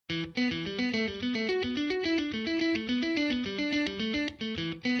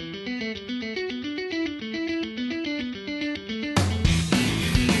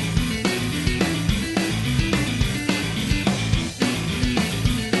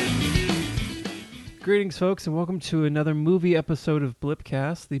Greetings, folks, and welcome to another movie episode of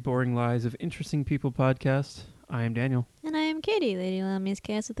Blipcast, the Boring Lives of Interesting People podcast. I am Daniel. And I am Katie, Lady Lami's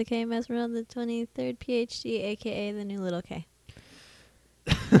Chaos with the K, Mesmer on the 23rd PhD, a.k.a. the new little K.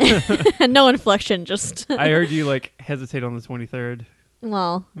 No inflection, just... I heard you, hesitate on the 23rd.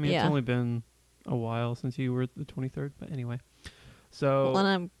 Well, I mean, yeah. It's only been a while since you were the 23rd, but anyway. So... Well, and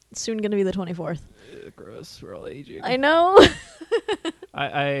I'm soon going to be the 24th. Gross, we're all aging. I know!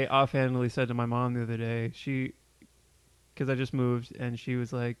 I offhandedly said to my mom the other day, because I just moved, and she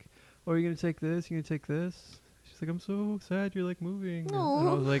was like, "Oh, are you going to take this? You going to take this?" She's like, "I'm so sad you're, moving." Aww. And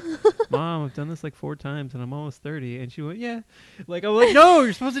I was like, "Mom, I've done this, 4 times, and I'm almost 30. And she went, "Yeah." I'm like, "No,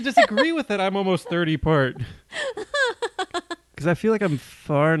 you're supposed to disagree with that I'm almost 30 part." Because I feel like I'm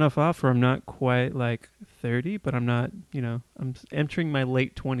far enough off where I'm not quite, 30, but I'm not, I'm entering my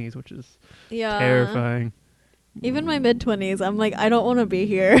late 20s, which is terrifying. Even my mid-20s, I'm like, I don't want to be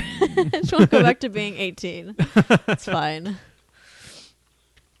here. I just want to go back to being 18. It's fine.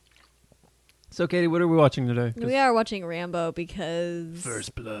 So, Katie, what are we watching today? We are watching Rambo because...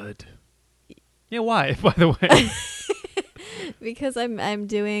 First Blood. Yeah, why, by the way? Because I'm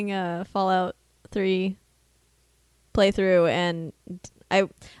doing a Fallout 3 playthrough, and I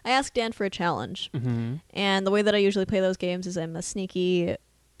asked Dan for a challenge. Mm-hmm. And the way that I usually play those games is I'm a sneaky,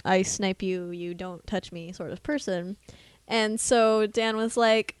 I snipe you, you don't touch me sort of person. And so Dan was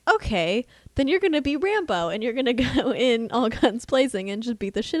like, okay, then you're going to be Rambo, and you're going to go in all guns blazing and just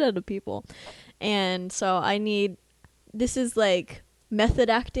beat the shit out of people. And so this is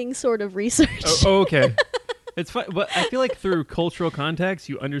method acting sort of research. Oh, okay. It's fun, but I feel like through cultural context,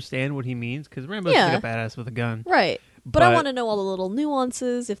 you understand what he means, because Rambo's like a badass with a gun. Right. But I want to know all the little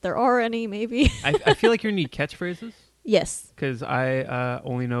nuances, if there are any, maybe. I feel like you need catchphrases. Yes. Because I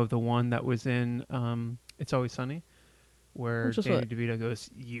only know the one that was in It's Always Sunny, where Danny DeVito goes,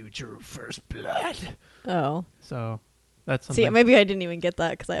 "You drew first blood." Oh. So that's something. See, maybe I didn't even get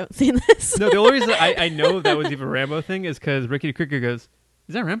that because I haven't seen this. No, the only reason I know that was even a Rambo thing is because Ricky Cricket goes,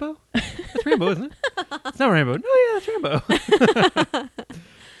 "Is that Rambo? That's Rambo, isn't it?" "It's not Rambo." "No, yeah, that's Rambo."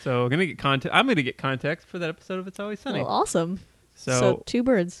 So I'm gonna get context for that episode of It's Always Sunny. Well, awesome. So 2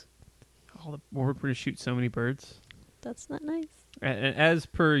 birds. We're going to shoot so many birds. That's not nice. And as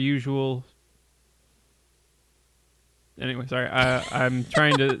per usual. Anyway, sorry. I'm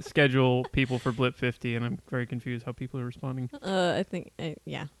trying to schedule people for Blip 50, and I'm very confused how people are responding. I think,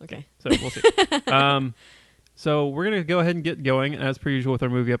 yeah, okay. So we'll see. So we're going to go ahead and get going. As per usual with our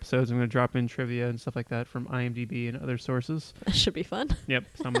movie episodes, I'm going to drop in trivia and stuff like that from IMDb and other sources. That should be fun. Yep.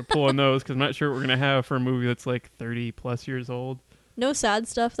 So I'm going to pull on those because I'm not sure what we're going to have for a movie that's 30 plus years old. No sad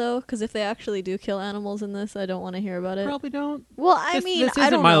stuff, though, because if they actually do kill animals in this, I don't want to hear about it. Probably don't. Well, this I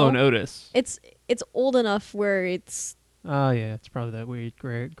isn't don't Milo know. and Otis. It's old enough where it's... Oh, yeah. It's probably that weird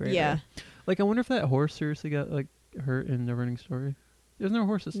gray Yeah. area. I wonder if that horse seriously got, hurt in Neverending Story. Isn't there a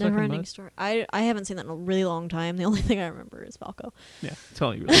horse that's stuck in Neverending mud? Story. I haven't seen that in a really long time. The only thing I remember is Falco. Yeah, that's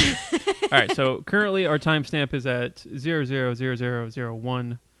all you really do. All right, so currently our timestamp is at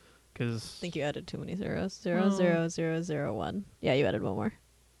 000001. I think you added too many zeros. 00001. Yeah, you added one more.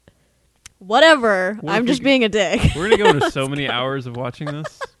 Whatever. I'm just being a dick. We're going to go into so many hours of watching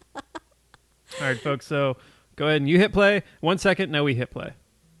this. All right, folks, so go ahead and you hit play. 1 second, now we hit play.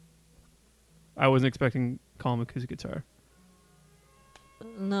 I wasn't expecting Colin McCool's guitar.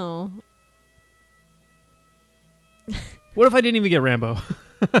 No. What if I didn't even get Rambo?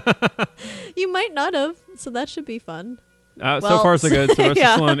 You might not have, so that should be fun. So far, so good. So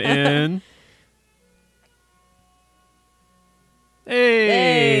this one in.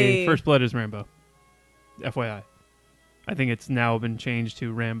 Hey! First Blood is Rambo. FYI. I think it's now been changed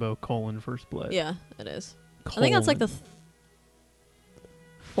to Rambo : First Blood. Yeah, it is. I think that's the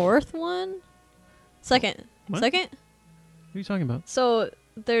 4th one? Second. What? Second? What are you talking about? So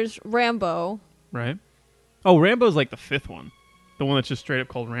there's Rambo. Right. Oh, Rambo's the 5th one. The one that's just straight up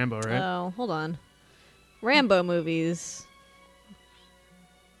called Rambo, right? Oh, hold on. Rambo movies.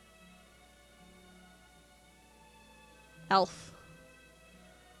 Alf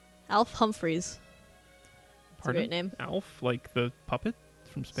Humphreys. That's a great name. Alf, like the puppet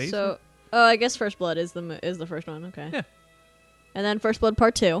from space? So, I guess First Blood is the first one. Okay. Yeah. And then First Blood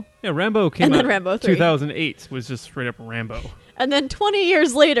Part 2. Yeah, Rambo came and out then Rambo 3. 2008 was just straight up Rambo. And then 20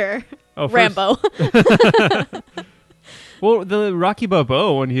 years later, Rambo. Well, the Rocky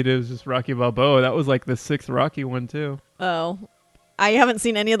Balboa one he did was just Rocky Balboa. That was the 6th Rocky one, too. Oh. I haven't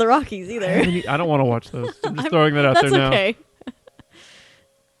seen any of the Rockies either. I don't want to watch those. I'm just throwing that out there That's now. okay.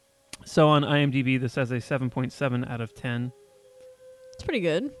 So on IMDb, this has a 7.7 out of 10. It's pretty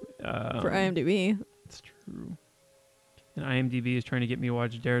good for IMDb. It's true. And IMDb is trying to get me to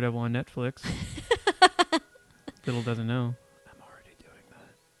watch Daredevil on Netflix. Little doesn't know, I'm already doing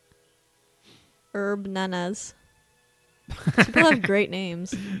that. Herb Nanas. People have great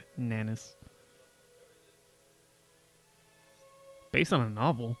names. Nanas. Based on a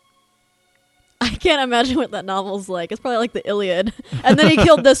novel. I can't imagine what that novel's like. It's probably like the Iliad. And then he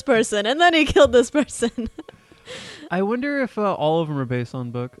killed this person. And then he killed this person. I wonder if all of them are based on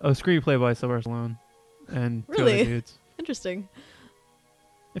book. A screenplay by Sylvester Stallone and two Really? other dudes. Interesting.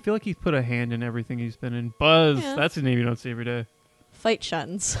 I feel like he's put a hand in everything he's been in. Buzz, Yeah. that's a name you don't see every day. Fight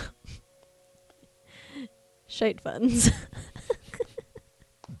shuns. Shite funs.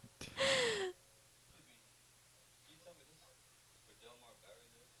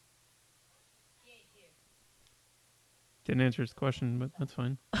 Didn't answer his question, but that's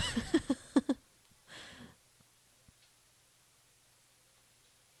fine.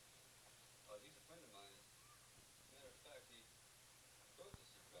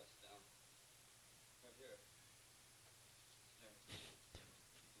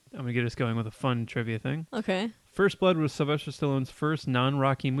 I'm gonna get us going with a fun trivia thing. Okay. First Blood was Sylvester Stallone's first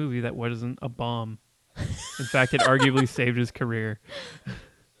non-Rocky movie that wasn't a bomb. In fact, it arguably saved his career.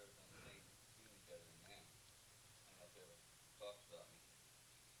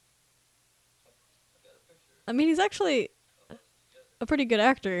 I mean, he's actually a pretty good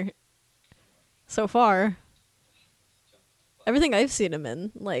actor so far. Everything I've seen him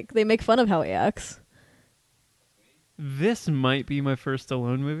in, like, they make fun of how he acts. This might be my first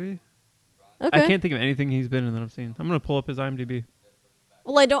Stallone movie. Okay. I can't think of anything he's been in that I've seen. I'm gonna pull up his IMDb.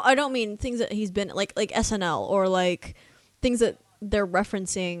 Well, I don't mean things that he's been like SNL or like things that they're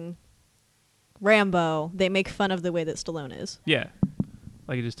referencing Rambo. They make fun of the way that Stallone is. Yeah,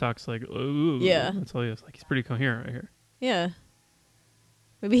 like he just talks like, ooh. Yeah. That's all he is. Like he's pretty coherent right here. Yeah.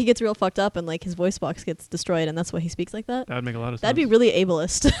 Maybe he gets real fucked up and like his voice box gets destroyed and that's why he speaks like that. That would make a lot of sense. That'd be really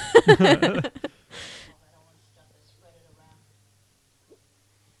ableist.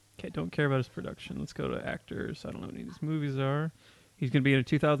 Okay, don't care about his production. Let's go to actors. I don't know what any of these movies are. He's going to be in a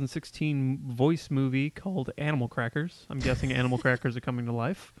 2016 voice movie called Animal Crackers. I'm guessing Animal Crackers are coming to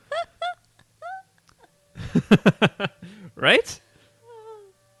life. Right?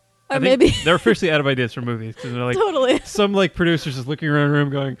 Or I think maybe they're officially out of ideas for movies because they're like totally. some like producers just looking around the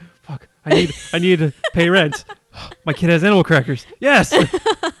room going, "Fuck, I need to pay rent. My kid has animal crackers. Yes."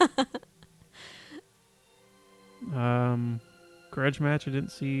 Grudge Match I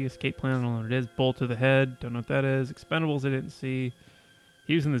didn't see. Escape Plan I don't know what it is. Bolt to the Head don't know what that is. Expendables I didn't see.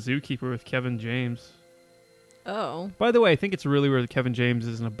 He was in The Zookeeper with Kevin James. Oh. By the way, I think it's really where Kevin James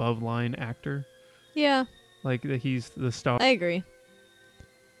is an above line actor. Yeah, Like that he's the star. I agree.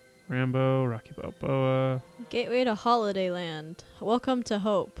 Rambo, Rocky Balboa. Gateway to Holidayland. Welcome to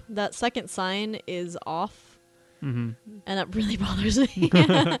Hope. That second sign is off, Mm-hmm. and that really bothers me. Go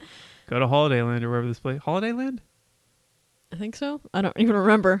to Holidayland or wherever this place. Holidayland? I think so. I don't even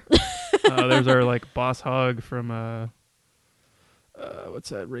remember. There's our like boss hog from what's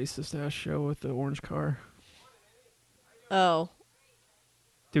that racist ass show with the orange car? Oh,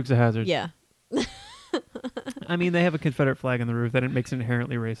 Dukes of Hazzard. yeah. I mean, they have a Confederate flag on the roof. That makes it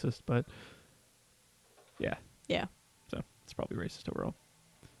inherently racist, but yeah. Yeah. So it's probably racist overall.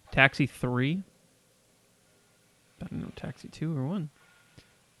 Taxi 3. I don't know, Taxi 2 or 1.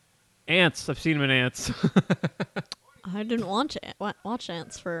 Ants. I've seen him in Ants. I didn't watch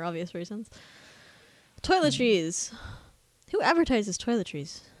Ants for obvious reasons. Toiletries. Who advertises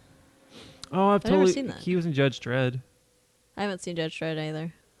toiletries? Oh, I've never totally seen that. He was in Judge Dredd. I haven't seen Judge Dredd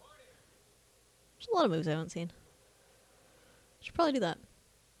either. There's a lot of movies I haven't seen. Should probably do that.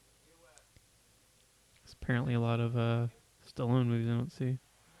 There's apparently a lot of Stallone movies I don't see.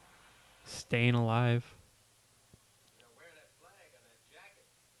 Staying Alive.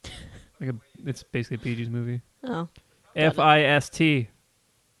 It's basically a Bee Gees movie. Oh. F-I-S-T.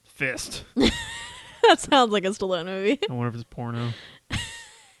 Fist. That sounds like a Stallone movie. I wonder if it's porno.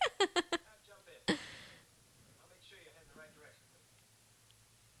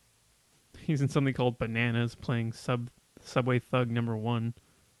 He's in something called Bananas, playing Subway Thug number 1.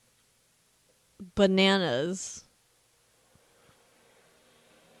 Bananas.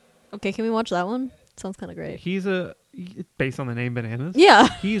 Okay, can we watch that one? Sounds kind of great. He's based on the name Bananas. Yeah.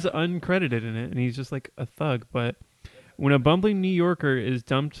 He's uncredited in it, and he's just like a thug. But when a bumbling New Yorker is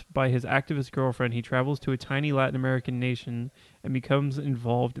dumped by his activist girlfriend, he travels to a tiny Latin American nation and becomes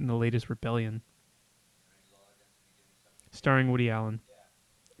involved in the latest rebellion. starring Woody Allen.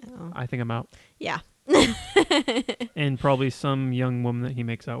 Oh. I think I'm out. Yeah. And probably some young woman that he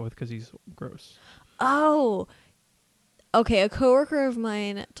makes out with because he's gross. Oh. Okay, a coworker of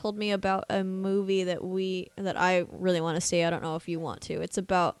mine told me about a movie that I really want to see. I don't know if you want to.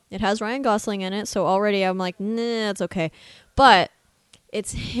 It has Ryan Gosling in it, so already I'm like, nah, it's okay. But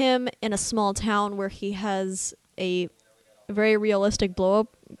it's him in a small town where he has a very realistic blow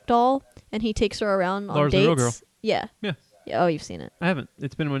up doll and he takes her around on Lars the dates. Real Girl. Yeah. Yeah. Oh, you've seen it. I haven't.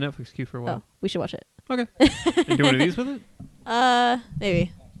 It's been in my Netflix queue for a Oh, while. we should watch it. Okay. And do one of these with it?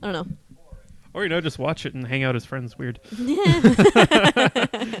 Maybe. I don't know. Or, just watch it and hang out as friends. Weird.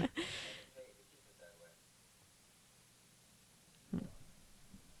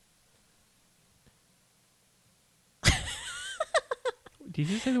 Did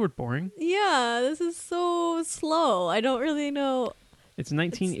you say the word boring? Yeah, this is so slow. I don't really know. It's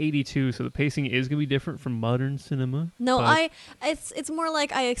 1982, so the pacing is going to be different from modern cinema. No, but it's more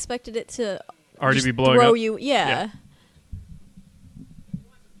like I expected it to already just be blowing throw up. you. Yeah.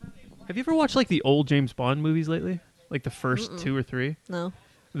 Have you ever watched like the old James Bond movies lately? Like the first 2 or 3? No.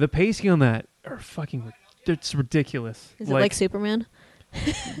 The pacing on that are it's ridiculous. Is it like Superman?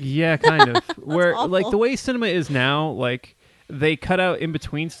 Yeah, kind of. Where like awful. the way cinema is now, like they cut out in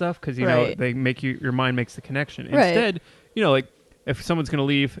between stuff because know Right. they make your mind makes the connection. Right. Instead, like if someone's gonna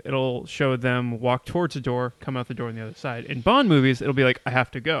leave, it'll show them walk towards the door, come out the door on the other side. In Bond movies, it'll be like I have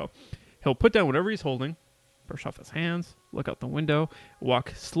to go. He'll put down whatever he's holding, brush off his hands, look out the window,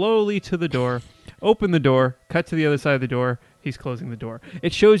 walk slowly to the door, open the door, cut to the other side of the door. He's closing the door.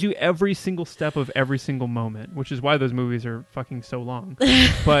 It shows you every single step of every single moment, which is why those movies are fucking so long.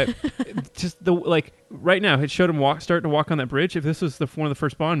 But just right now, it showed him starting to walk on that bridge. If this was one of the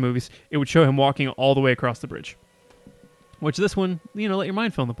first Bond movies, it would show him walking all the way across the bridge. Which this one, let your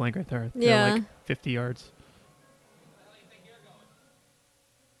mind fill in the blank right there. They're Yeah. like 50 yards.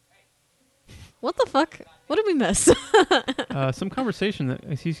 What the fuck? What did we miss? Some conversation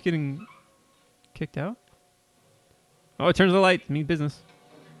that he's getting kicked out. Oh, it turns the light. Mean business.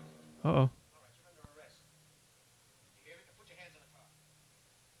 Uh-oh.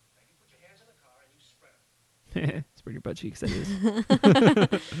 Spread your butt cheeks, that is.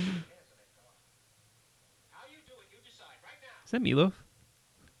 Is that Meatloaf?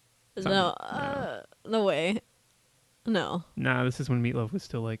 No. No way. No. Nah, this is when Meatloaf was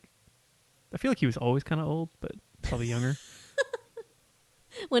still like... I feel like he was always kind of old, but probably younger.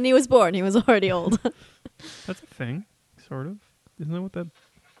 When he was born, he was already old. That's a thing, sort of. Isn't that what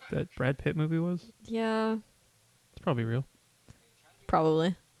that Brad Pitt movie was? Yeah. It's probably real.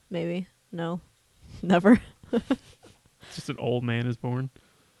 Probably. Maybe. No. Never. It's just an old man is born.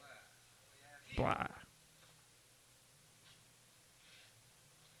 Blah.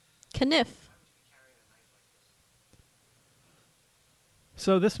 Kniff.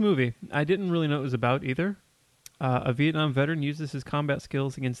 So this movie, I didn't really know what it was about either. A Vietnam veteran uses his combat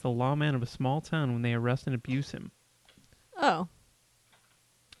skills against the lawman of a small town when they arrest and abuse him. Oh.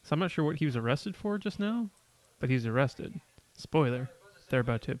 So I'm not sure what he was arrested for just now, but he's arrested. Spoiler, they're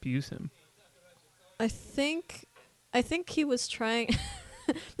about to abuse him. I think he was trying...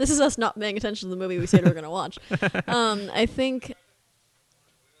 This is us not paying attention to the movie we said we were going to watch. I think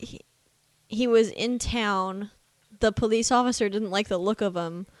he was in town. The police officer didn't like the look of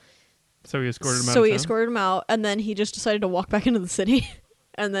him. So he escorted him out So of he town? escorted him out, and then he just decided to walk back into the city.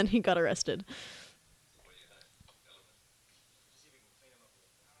 And then he got arrested.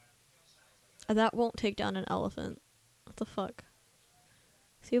 That won't take down an elephant. What the fuck?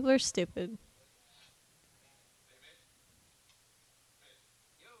 These people are stupid.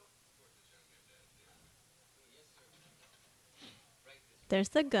 There's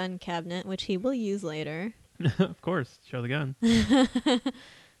the gun cabinet, which he will use later. Of course, show the gun.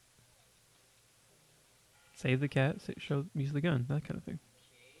 Save the cat, use the gun, that kind of thing.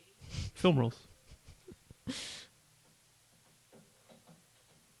 Film rules.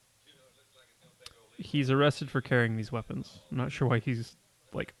 He's arrested for carrying these weapons. I'm not sure why he's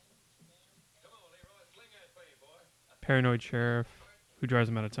like paranoid sheriff who drives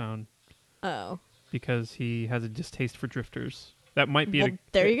him out of town Oh. because he has a distaste for drifters. That might be Well,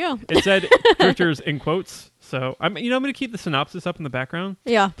 there you go. It said drifters in quotes. So I'm going to keep the synopsis up in the background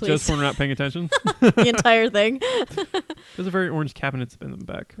Yeah, please. just when we're not paying attention. The entire thing. There's a very orange cabinet in the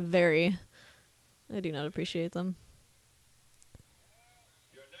back. Very. I do not appreciate them.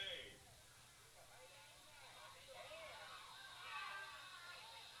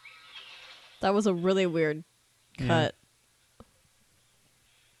 That was a really weird Yeah. cut.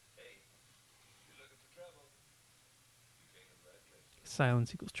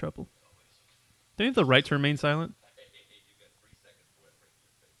 Silence equals trouble. Don't you have the right to remain silent?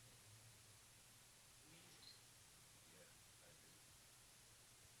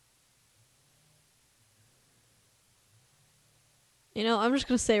 You know, I'm just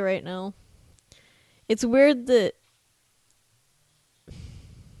gonna say right now, it's weird that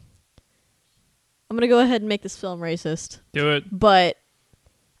I'm gonna go ahead and make this film racist, Do it. but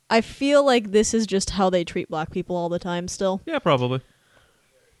I feel like this is just how they treat black people all the time still. Yeah, probably.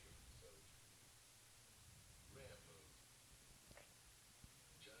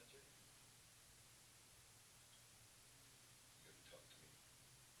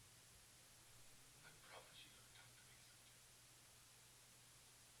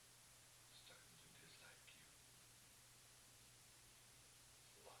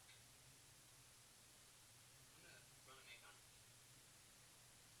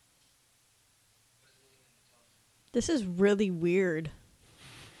 This is really weird.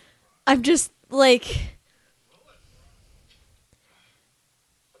 I'm just like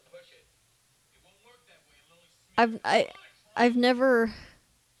I've never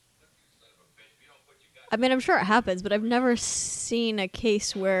I mean, I'm sure it happens, but I've never seen a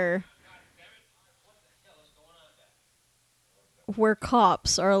case where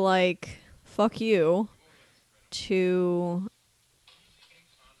cops are like, "Fuck you," to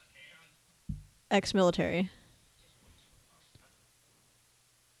ex-military.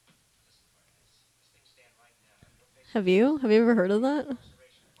 Have you? Have you ever heard of that?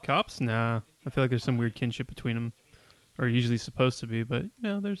 Cops? Nah. I feel like there's some weird kinship between them. Or usually supposed to be, but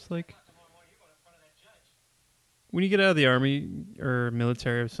there's like when you get out of the army or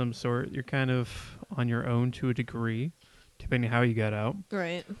military of some sort, you're kind of on your own to a degree, depending how you got out.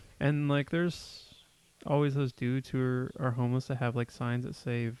 Right. And like there's always those dudes who are homeless that have like signs that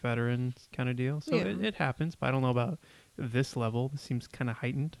say veterans kind of deal. So Yeah. it happens, but I don't know about this level. This seems kind of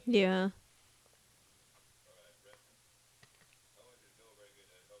heightened. Yeah.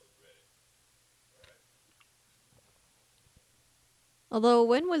 Although,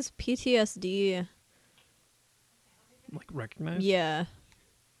 when was PTSD? Like recognized. Yeah.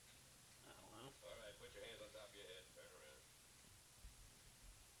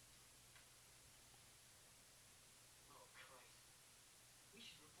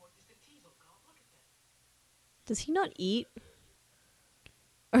 Does he not eat?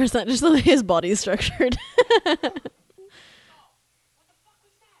 Or is that just the way his body's structured?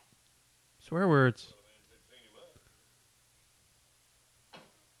 Swear words.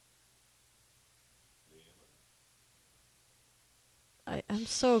 I'm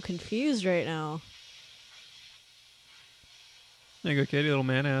so confused right now. There you go, Katie. Little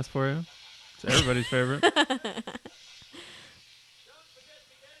man ass for you. It's everybody's favorite.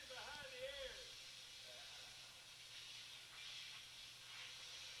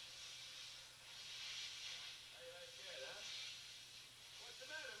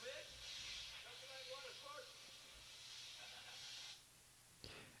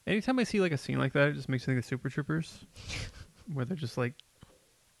 Anytime I see like a scene like that, it just makes me think of Super Troopers, where they're just like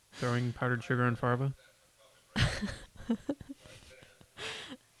throwing powdered sugar on Farva.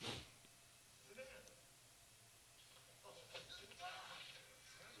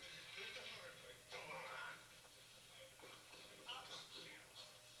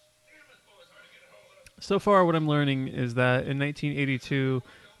 So far, what I'm learning is that in 1982,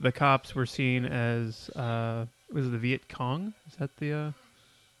 the cops were seen as was it the Viet Cong? Is that the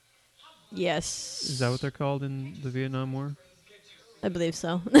Yes. is that what they're called in the Vietnam War? I believe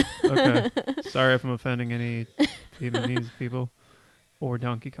so. Okay. Sorry if I'm offending any Vietnamese people. Or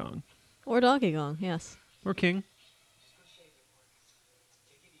Donkey Kong. Or Donkey Kong, yes. Or King.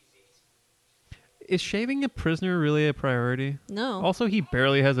 Is shaving a prisoner really a priority? No. Also, he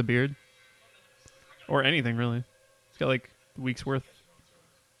barely has a beard. Or anything, really. He's got like a week's worth.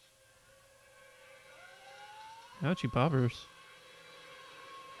 Ouchie poppers.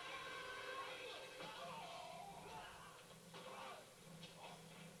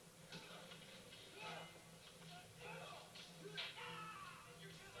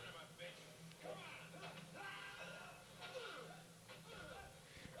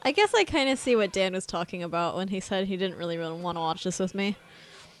 I guess I kind of see what Dan was talking about when he said he didn't really want to watch this with me.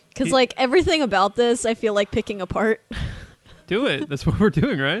 Because, He- like, everything about this, I feel like picking apart. Do it. That's what we're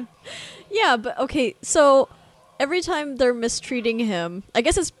doing, right? Yeah, but okay, so every time they're mistreating him, I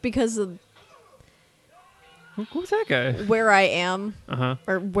guess it's because of Who's that guy? where I am Uh-huh.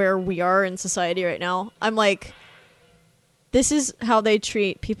 or where we are in society right now. I'm like, this is how they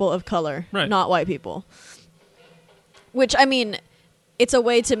treat people of color, Right. not white people. Which, I mean, it's a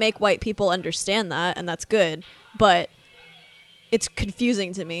way to make white people understand that, and that's good, but it's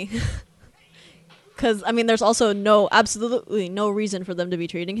confusing to me. Because, I mean, there's also absolutely no reason for them to be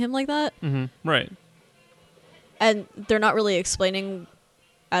treating him like that. Mm-hmm. Right. And they're not really explaining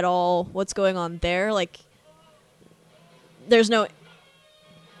at all what's going on there. Like, there's no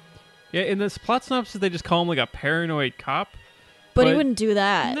Yeah, in this plot synopsis, they just call him like a paranoid cop. But he wouldn't do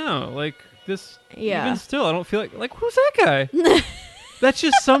that. No, like this. Yeah. Even still, I don't feel like who's that guy? That's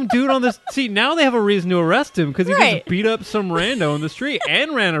just some dude on this. See, now they have a reason to arrest him because he just beat up some rando in the street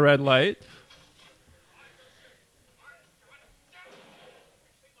and ran a red light.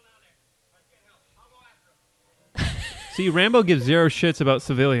 See, Rambo gives zero shits about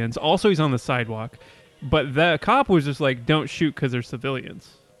civilians. Also, he's on the sidewalk. But the cop was just like, don't shoot because they're civilians.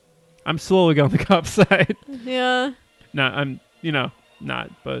 I'm slowly on the cop's side. Yeah. I'm,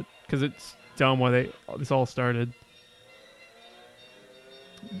 not, but because it's dumb why this all started.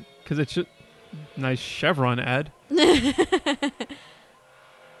 Because it's just nice Chevron ad. Because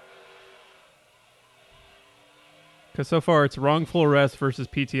so far it's wrongful arrest versus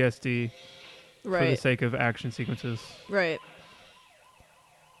PTSD for the sake of action sequences. Right.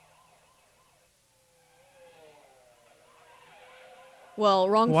 Well,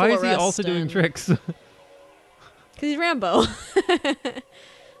 wrongful arrest. Why arrest. is he also doing tricks? Because he's Rambo.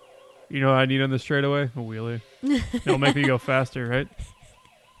 You know what I need on the straightaway? A wheelie. It'll make me go faster, right?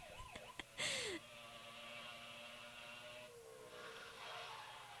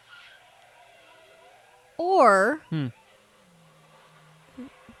 Or,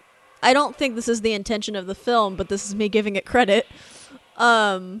 I don't think this is the intention of the film, but this is me giving it credit.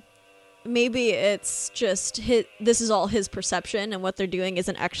 Maybe it's just this is all his perception, and what they're doing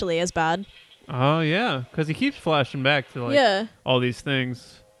isn't actually as bad. Oh, yeah. Because he keeps flashing back to all these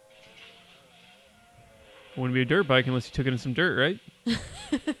things. Wouldn't be a dirt bike unless you took it in some dirt, right?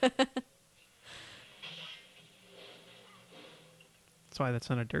 That's why that's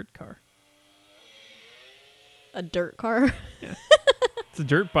not a dirt car. A dirt car? Yeah. It's a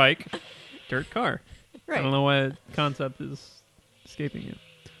dirt bike, dirt car. Right. I don't know why the concept is escaping you.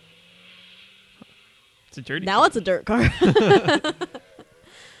 It's a dirty now car. It's a dirt car.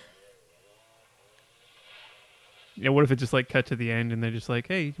 Yeah, what if it just like cut to the end and they're just like,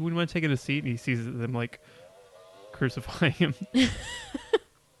 hey, wouldn't you mind taking a seat? And he sees them like crucifying him.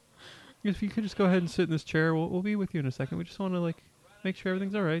 If you could just go ahead and sit in this chair, we'll be with you in a second. We just want to like make sure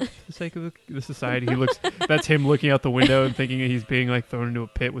everything's all right for the sake of the society. He looks. That's him looking out the window and thinking he's being like thrown into a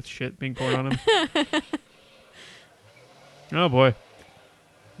pit with shit being poured on him. Oh boy,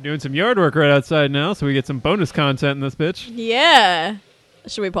 doing some yard work right outside now, so we get some bonus content in this bitch. Yeah.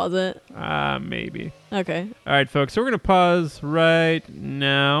 Should we pause it? Maybe. Okay. All right, folks. So we're gonna pause right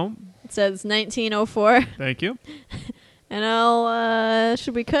now. It says 1904. Thank you. And I'll.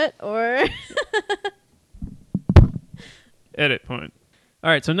 Should we cut or? Edit point.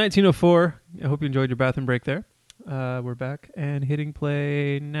 All right, so 1904. I hope you enjoyed your bathroom break there. We're back and hitting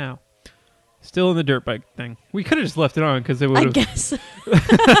play now. Still in the dirt bike thing. We could have just left it on because it would have. I guess.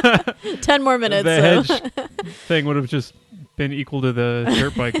 10 more minutes. The hedge thing would have just been equal to the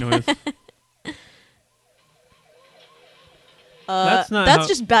dirt bike noise. That's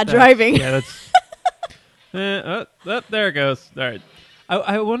just bad driving. Yeah, that's. There it goes. All right.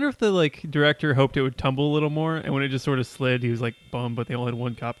 I wonder if the director hoped it would tumble a little more, and when it just sort of slid, he was like bummed, but they only had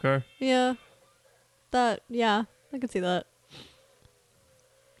one cop car. Yeah. Yeah, I could see that.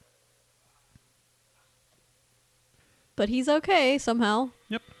 But he's okay somehow.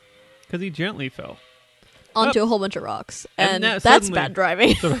 Yep. Because he gently fell. Onto a whole bunch of rocks. And that's suddenly, bad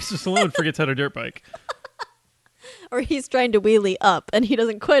driving. Sylvester Stallone forgets how to dirt bike. Or he's trying to wheelie up, and he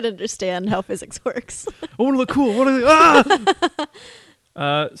doesn't quite understand how physics works. I want to look cool.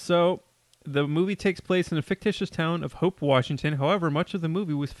 So the movie takes place in a fictitious town of Hope, Washington. However, much of the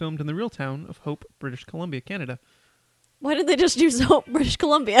movie was filmed in the real town of Hope, British Columbia, Canada. Why did they just use Hope, British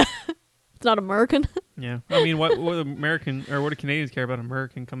Columbia? It's not American. Yeah. I mean, what American or what do Canadians care about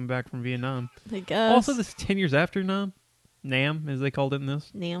American coming back from Vietnam? I guess. Also, this is 10 years after Nam, as they called it in this.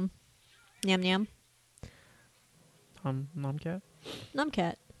 Nam. Nam Nam. Nomcat?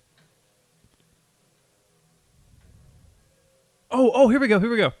 Numcat. Oh, here we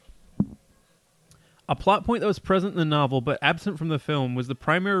go. A plot point that was present in the novel but absent from the film was the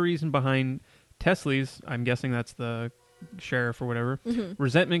primary reason behind Tesley's, I'm guessing that's the sheriff or whatever,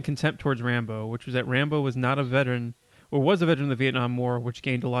 resentment and contempt towards Rambo, which was that Rambo was not a veteran, or was a veteran of the Vietnam War, which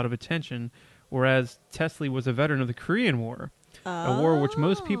gained a lot of attention, whereas Tesley was a veteran of the Korean War, a war which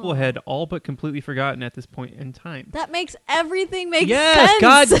most people had all but completely forgotten at this point in time. That makes everything make sense. Yes,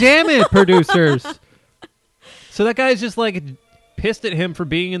 God damn it, producers. So that guy's just pissed at him for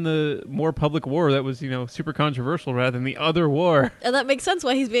being in the more public war that was, super controversial rather than the other war. And that makes sense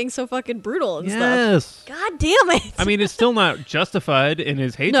why he's being so fucking brutal and stuff. Yes. God damn it. I mean, it's still not justified in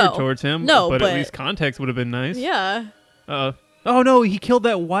his hatred towards him. But at least context would have been nice. Yeah. Oh no, he killed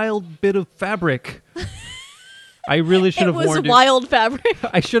that wild bit of fabric. I really should It have was warned you. wild fabric.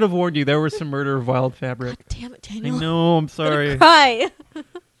 I should have warned you. There was some murder of wild fabric. Damn it, I Daniel. know. I'm I'm sorry. gonna cry.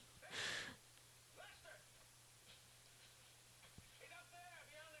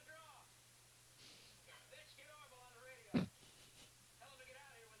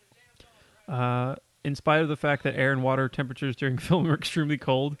 In spite of the fact that air and water temperatures during film are extremely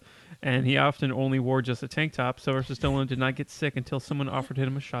cold, and he often only wore just a tank top, Sylvester Stallone did not get sick until someone offered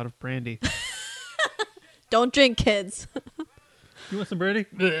him a shot of brandy. Don't drink, kids. You want some brandy?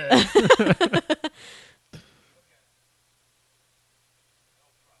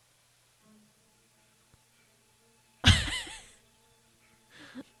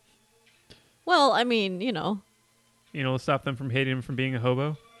 Well, I mean, you know. You know, stop them from hating him from being a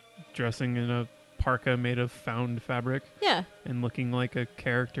hobo, dressing in a parka made of found fabric, Yeah. and looking like a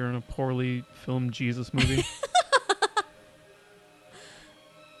character in a poorly filmed Jesus movie.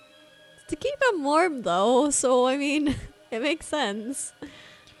 To keep him warm, though, so, I mean, it makes sense.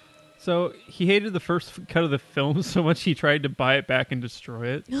 So he hated the first cut of the film so much he tried to buy it back and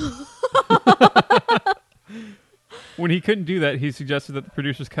destroy it. When he couldn't do that, he suggested that the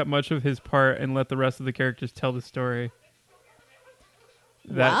producers cut much of his part and let the rest of the characters tell the story.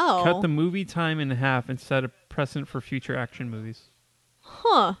 That Wow. cut the movie time in half and set a precedent for future action movies.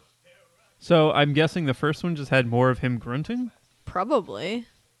 Huh. So I'm guessing the first one just had more of him grunting Probably.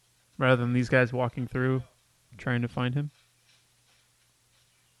 rather than these guys walking through trying to find him.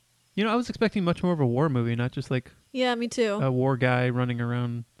 You know, I was expecting much more of a war movie, not just like Yeah, me too. a war guy running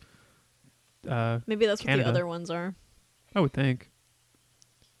around. Maybe that's what Canada. the other ones are. I would think.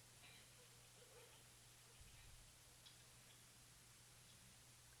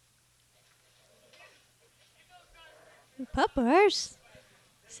 Puppers.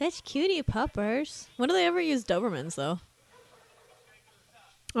 Such cutie puppers. When do they ever use Dobermans, though?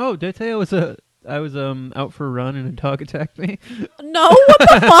 Oh, did I tell you I was out for a run and a dog attacked me? No, what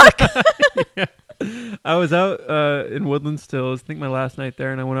the fuck? I was out in Woodland still. It was, I think, my last night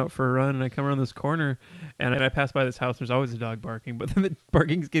there, and I went out for a run, and I come around this corner, and I pass by this house. There's always a dog barking, but then the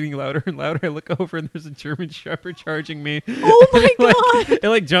barking's getting louder and louder. I look over, and there's a German Shepherd charging me. Oh my god. It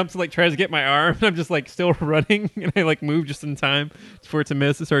like jumps and like tries to get my arm, and I'm just like still running, and I like move just in time for it to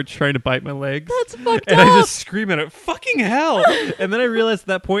miss. It starts trying to bite my legs. That's fucked And up. I just scream at it, fucking hell! And then I realized at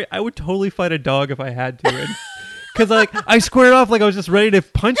that point, I would totally fight a dog if I had to. Because like I squared off like I was just ready to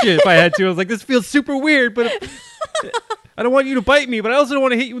punch it if I had to. I was like, this feels super weird, but I don't want you to bite me, but I also don't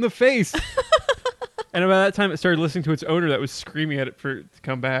want to hit you in the face. And about that time, it started listening to its owner that was screaming at it for it to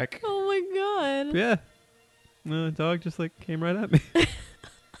come back. Oh my god. But yeah, the dog just like came right at me.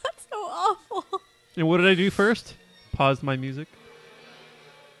 That's so awful. And what did I do first? Paused my music.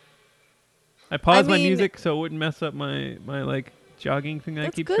 I paused my mean- music so it wouldn't mess up my like jogging thing that I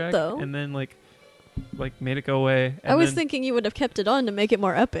That's keep good, track. though. And then like made it go away. And I was then thinking you would have kept it on to make it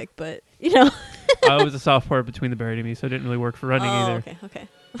more epic, but, you know. I was a soft part between the buried and me, so it didn't really work for running Oh, either. okay.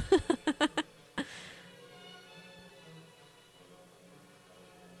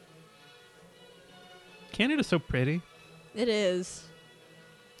 Canada's so pretty. It is.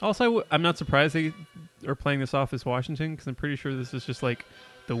 Also, I'm not surprised they are playing this off as Washington, because I'm pretty sure this is just like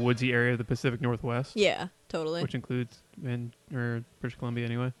the woodsy area of the Pacific Northwest, Yeah, totally. which includes British Columbia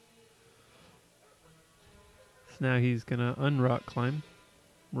anyway. So now he's gonna unrock climb,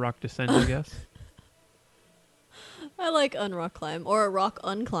 rock descend, I guess, I like unrock climb or a rock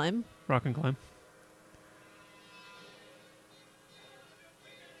unclimb. rock and climb.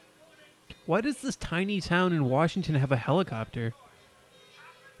 Why does this tiny town in Washington have a helicopter?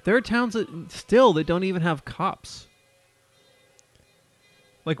 There are towns that don't even have cops.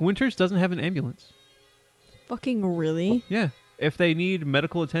 Like Winters doesn't have an ambulance. Fucking really? Yeah. If they need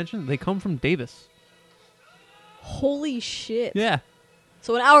medical attention, they come from Davis. Holy shit. Yeah.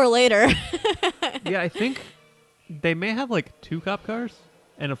 So an hour later. Yeah, I think they may have like 2 cop cars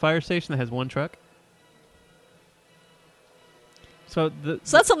and a fire station that has 1 truck. So that's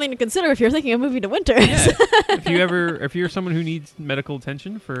something to consider if you're thinking of moving to Winters. yeah, if you're someone who needs medical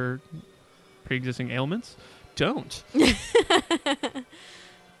attention for pre-existing ailments, don't.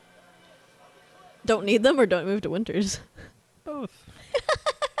 Don't need them or don't move to Winters. Both.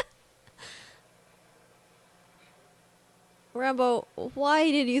 Rambo,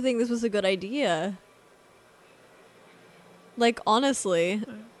 why did you think this was a good idea? Like, honestly.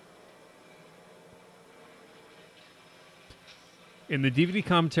 In the DVD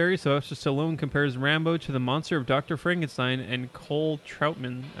commentary, Sylvester Stallone compares Rambo to the monster of Dr. Frankenstein and Cole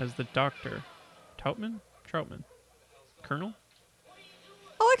Troutman as the doctor. Troutman? Colonel?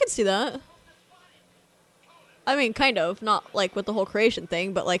 Oh, I could see that. I mean, kind of. Not, like, with the whole creation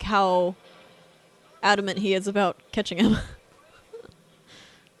thing, but, like, how adamant he is about catching him.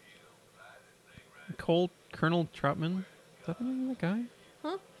 Colonel Troutman. Is that the name of that guy?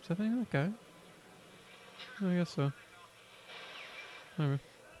 Huh? Is that the name of that guy? I guess so. Whatever.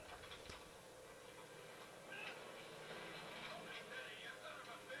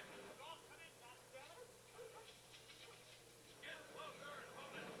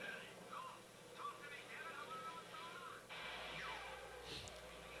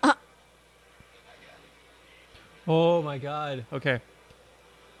 Oh my god. Okay.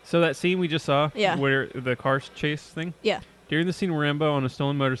 So that scene we just saw, Yeah. where the car chase thing, Yeah. during the scene, Rambo on a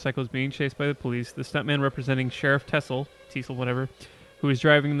stolen motorcycle is being chased by the police. The stuntman representing Sheriff Teasel, whatever, who is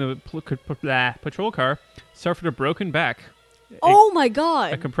driving the patrol car, suffered a broken back. Oh my A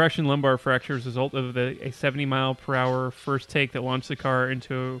god. compression lumbar fracture as a result of a 70-mile-per-hour first take that launched the car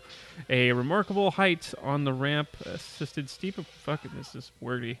into a remarkable height on the ramp, assisted steep. Fucking, this is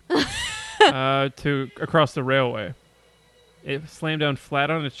wordy. To across the railway. It slammed down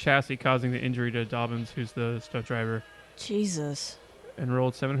flat on its chassis, causing the injury to Dobbins, who's the stunt driver, Jesus. and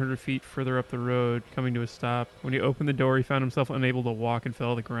rolled 700 feet further up the road, coming to a stop. When he opened the door, he found himself unable to walk and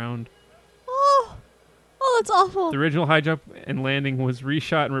fell to the ground. Oh. Oh, that's awful. The original high jump and landing was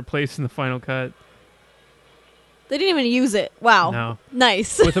reshot and replaced in the final cut. They didn't even use it. Wow. No.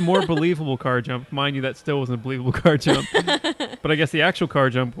 Nice. With a more believable car jump. Mind you, that still wasn't a believable car jump. But I guess the actual car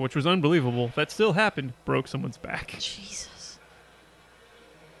jump, which was unbelievable, that still happened, broke someone's back. Jesus.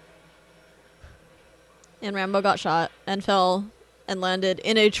 And Rambo got shot and fell and landed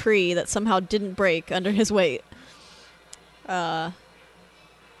in a tree that somehow didn't break under his weight. And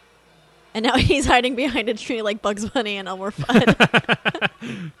now he's hiding behind a tree like Bugs Bunny and Elmer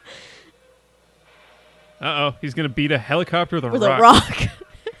Fudd Uh-oh, he's going to beat a helicopter with a with rock. a rock.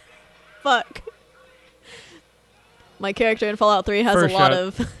 Fuck. My character in Fallout 3 has First a lot shot.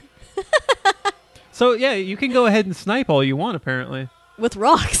 of... So, yeah, you can go ahead and snipe all you want, apparently. with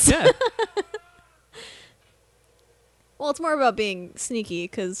rocks. Yeah. Well, it's more about being sneaky,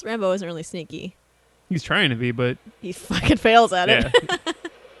 because Rambo isn't really sneaky. He's trying to be, but... He fucking fails at it. Yeah.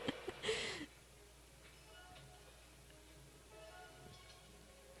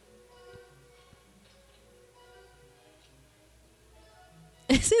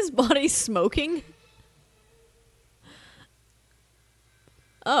 Is his body smoking?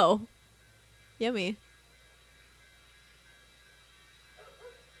 Oh. Yummy.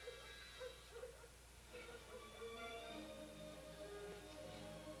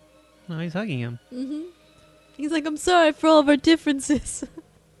 No, he's hugging him. Mm-hmm. He's like, I'm sorry for all of our differences.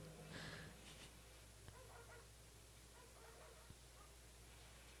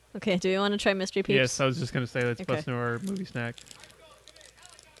 Okay, do we want to try Mystery Peeps? Yes, I was just going to say let's Okay. bust into our movie snack.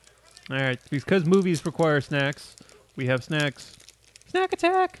 All right, because movies require snacks, we have snacks. Snack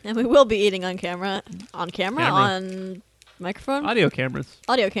attack! And we will be eating on camera. On camera? Camera. On microphone? Audio cameras.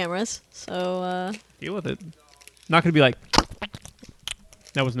 Audio cameras. So, Deal with it. Not going to be like,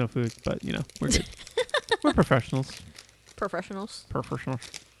 that was no food, but, you know, we're good. We're professionals. professionals. Professionals.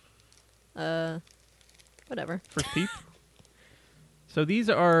 Whatever. First peep. So these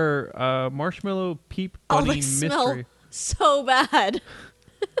are marshmallow peep Oh, bunny they mystery. smell so bad.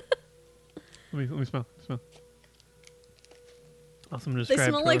 Let me smell. Awesome to They describe.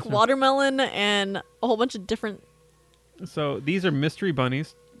 smell to like listeners. watermelon and a whole bunch of different... So these are mystery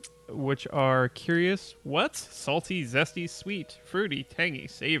bunnies, which are curious. What? Salty, zesty, sweet, fruity, tangy,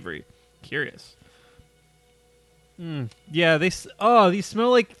 savory. Curious. Yeah, these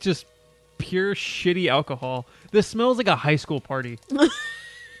smell like just pure shitty alcohol. This smells like a high school party.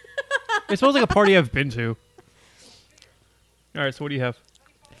 It smells like a party I've been to. All right, so what do you have?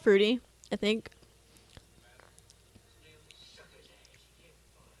 Fruity, I think.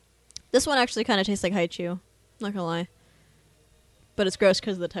 This one actually kind of tastes like Haichu. Not gonna lie. But it's gross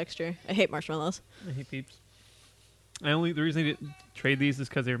because of the texture. I hate marshmallows. I hate peeps. The reason I didn't trade these is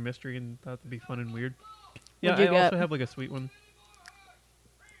because they were mystery and thought they'd be fun and weird. Yeah, What'd I you also get? have like a sweet one.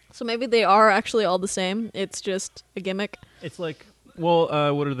 So maybe they are actually all the same. It's just a gimmick. It's like,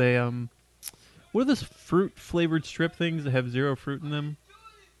 well, what are they? What are those fruit flavored strip things that have zero fruit in them?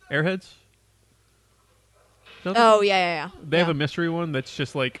 Airheads? No, Oh, yeah. They have a mystery one that's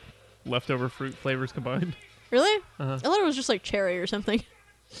just like leftover fruit flavors combined. Really? Uh-huh. I thought it was just like cherry or something.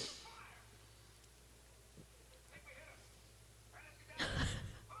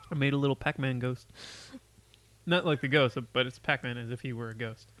 I made a little Pac-Man ghost. Not like the ghost, but it's Pac-Man as if he were a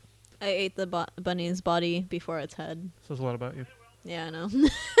ghost. I ate the bunny's body before its head. Says a lot about you. Yeah, I know.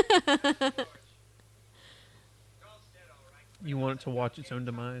 You want it to watch its own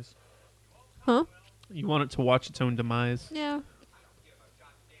demise. Huh? You want it to watch its own demise. Yeah.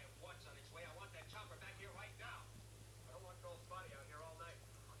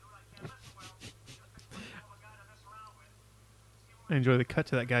 I enjoy the cut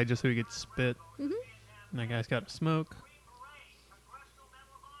to that guy just so he gets spit. Mhm. And that guy's got smoke.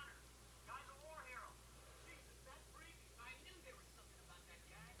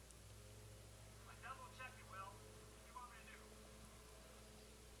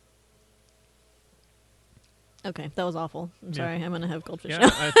 Okay, that was awful. I'm Yeah. sorry. I'm gonna have goldfish Yeah,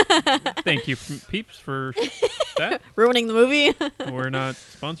 now. thank you, peeps, for that. Ruining the movie. We're not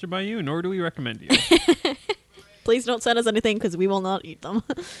sponsored by you, nor do we recommend you. Please don't send us anything because we will not eat them.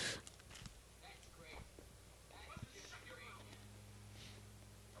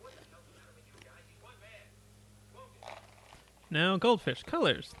 Now, goldfish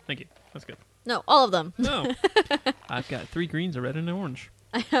colors. Thank you. That's good. No, all of them. No, I've got 3 greens, a red, and an orange.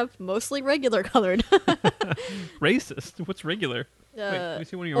 I have mostly regular colored. Racist. What's regular? Wait, let me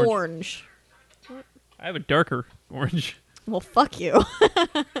see one of your orange. Orange. I have a darker orange. Well, fuck you.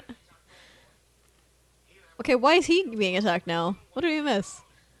 Okay, why is he being attacked now? What did we miss?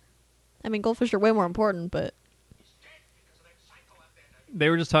 I mean, goldfish are way more important, but They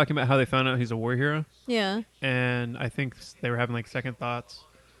were just talking about how they found out he's a war hero, yeah. and I think they were having like second thoughts.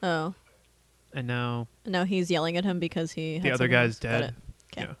 Oh, And now now he's yelling at him because he. the had other someone- guy's Got dead. it.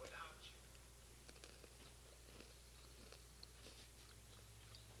 'Kay. Yeah.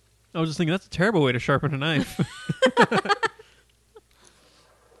 I was just thinking that's a terrible way to sharpen a knife.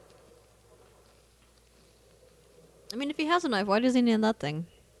 I mean, if he has a knife, why does he need that thing?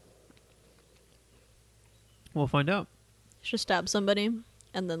 We'll find out. Just stab somebody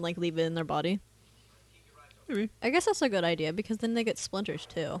and then like leave it in their body. Maybe. I guess that's a good idea because then they get splinters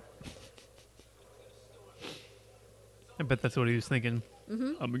too. I bet that's what he was thinking.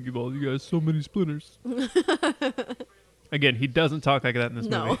 Mm-hmm. I'm gonna give all you guys so many splinters. Again, he doesn't talk like that in this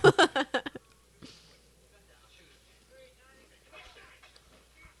No. movie.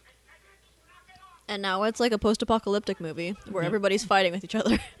 And now it's like a post-apocalyptic movie where Yep. everybody's fighting with each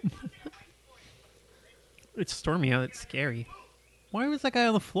other. It's stormy out. It's scary. Why was that guy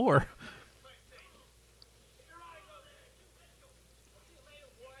on the floor?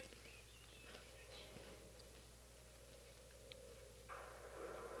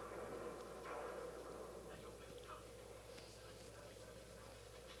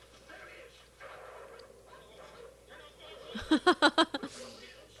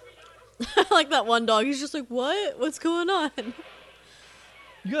 Like that one dog. He's just like, what? What's going on?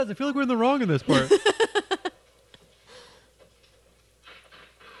 You guys, I feel like we're in the wrong in this part.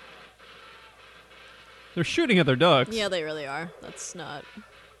 They're shooting at their ducks. Yeah, they really are. That's not.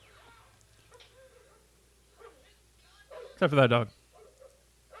 Except for that dog.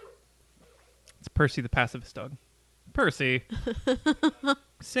 It's Percy the pacifist dog. Percy.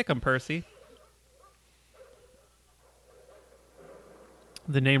 Sick 'em, Percy.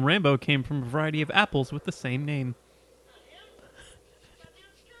 The name Rambo came from a variety of apples with the same name.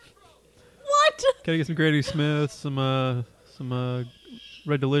 What? Can I get some Granny Smith, some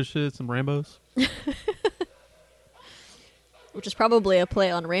Red Delicious, some Rambos? Which is probably a play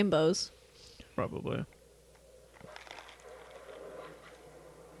on rainbows. Probably.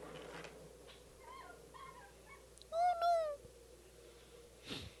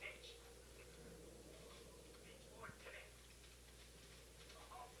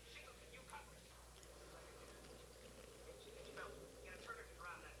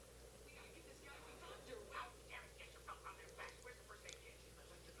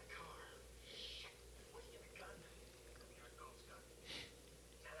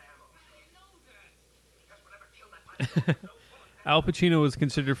 Al Pacino was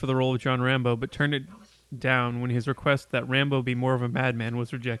considered for the role of John Rambo, but turned it down when his request that Rambo be more of a madman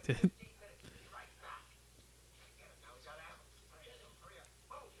was rejected.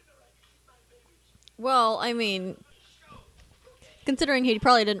 Well, I mean, considering he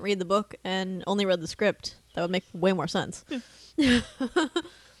probably didn't read the book and only read the script, that would make way more sense.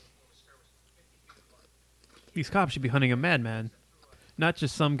 These cops should be hunting a madman, not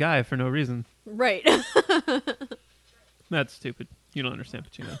just some guy for no reason. Right. That's stupid. You don't understand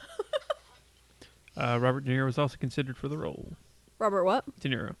Pacino. Robert De Niro was also considered for the role. Robert what? De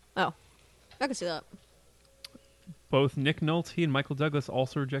Niro. Oh. I can see that. Both Nick Nolte and Michael Douglas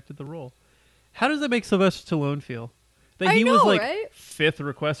also rejected the role. How does that make Sylvester Stallone feel? That I he was know, like right? 5th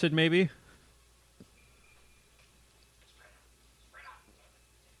requested, maybe?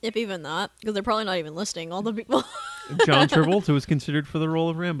 If even that. Because they're probably not even listing all the people. John Travolta was considered for the role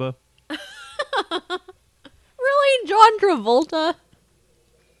of Rambo. Really? John Travolta?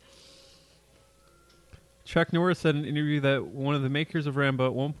 Chuck Norris said in an interview that one of the makers of Rambo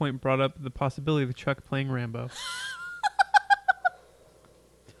at one point brought up the possibility of Chuck playing Rambo.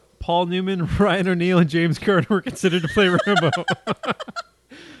 Paul Newman, Ryan O'Neal, and James Corden were considered to play Rambo.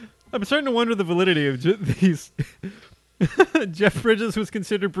 I'm starting to wonder the validity of these. Jeff Bridges was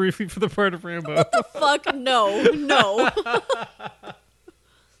considered briefly for the part of Rambo. Fuck no. No.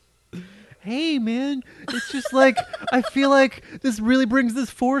 Hey, man, it's just like, I feel like this really brings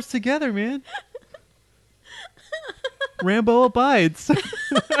this force together, man. Rambo abides.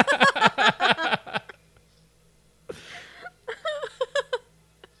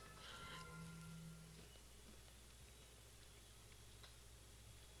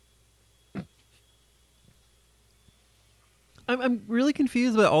 I'm really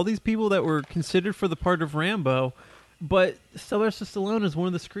confused about all these people that were considered for the part of Rambo, but Sylvester Stallone is one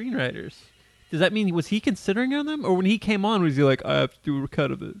of the screenwriters. Does that mean, was he considering on them? Or when he came on, was he like, I have to do a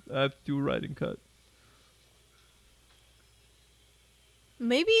cut of it. I have to do a writing cut.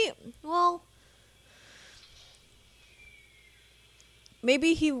 Maybe, well,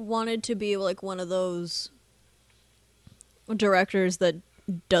 maybe he wanted to be like one of those directors that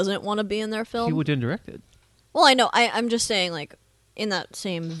doesn't want to be in their film. He didn't direct it. Well, I know. I'm just saying, like, in that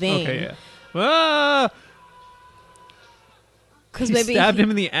same vein. Okay, yeah. Ah! Because He maybe stabbed him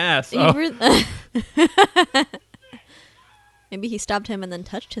in the ass. Maybe he stabbed him and then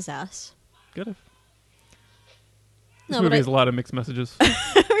touched his ass. Good. This No, movie but has a lot of mixed messages.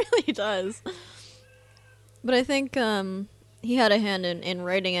 it really does. But I think he had a hand in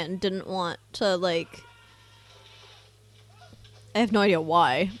writing it and didn't want to, like... I have no idea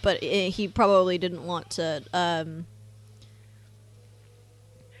why, but he probably didn't want to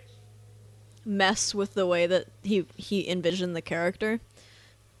mess with the way that he envisioned the character.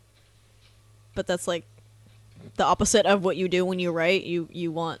 But that's like the opposite of what you do when you write.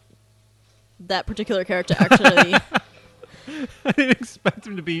 You want that particular character actually. I didn't expect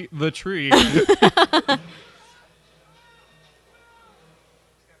him to be the tree.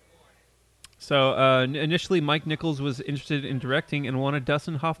 So initially, Mike Nichols was interested in directing and wanted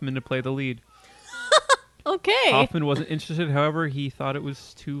Dustin Hoffman to play the lead. Okay. Hoffman wasn't interested, however, he thought it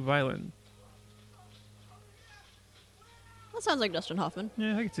was too violent. That sounds like Dustin Hoffman.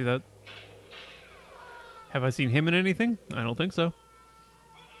 Yeah, I can see that. Have I seen him in anything? I don't think so.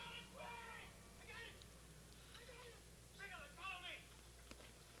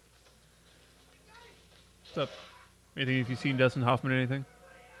 What's up? Anything if you've seen Dustin Hoffman in anything?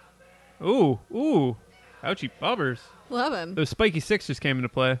 Ooh. Ouchie bobbers. What happened? Those spiky sixers came into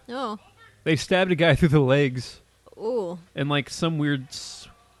play. Oh. They stabbed a guy through the legs. Ooh. And like some weird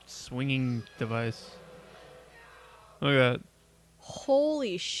swinging device. Look at that.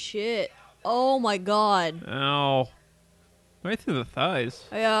 Holy shit. Oh my god. Ow. Right through the thighs.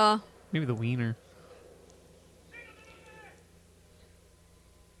 Yeah. Maybe the wiener.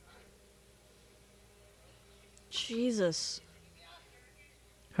 Jesus.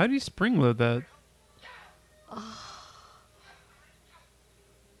 How do you spring load that?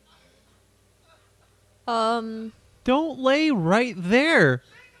 Don't lay right there.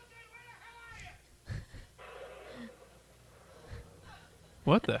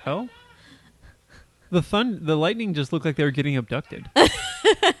 What the hell? The lightning just looked like they were getting abducted.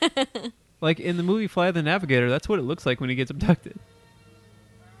 Like in the movie Fly the Navigator, that's what it looks like when he gets abducted.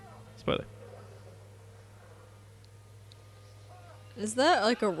 Spoiler. Is that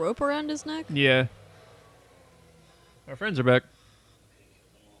like a rope around his neck? Yeah. Our friends are back.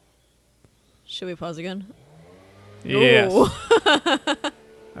 Should we pause again? Yes. Ooh.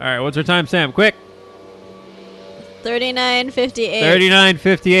 Alright, what's our time, Sam? Quick! 39:58.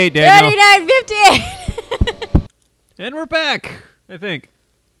 39:58, Daniel. 39:58. And we're back, I think.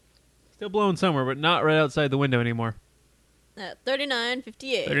 Still blowing somewhere, but not right outside the window anymore.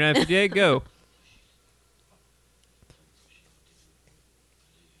 39:58. 39:58, go.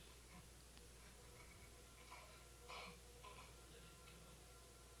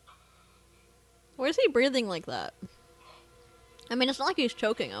 Why is he breathing like that? I mean, it's not like he's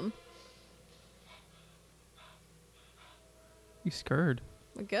choking him. He's scared.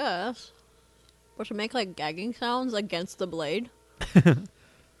 I guess. Or to make like gagging sounds against the blade. I'm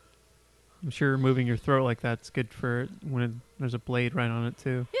sure moving your throat like that's good for when there's a blade right on it,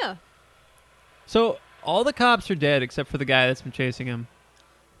 too. Yeah. So, all the cops are dead except for the guy that's been chasing him.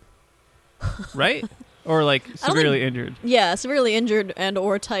 Right? Or, like, severely injured. Yeah, severely injured and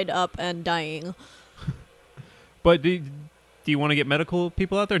or tied up and dying. But do you want to get medical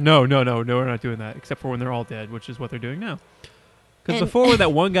people out there? No, we're not doing that. Except for when they're all dead, which is what they're doing now. Because before, with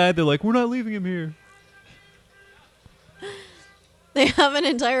that one guy, they're like, we're not leaving him here. They have an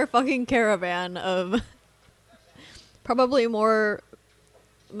entire fucking caravan of probably more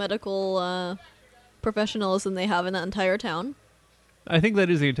medical professionals than they have in that entire town. I think that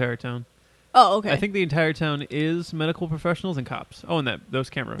is the entire town. Oh, okay. I think the entire town is medical professionals and cops. Oh, and those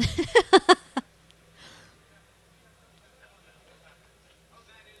cameras.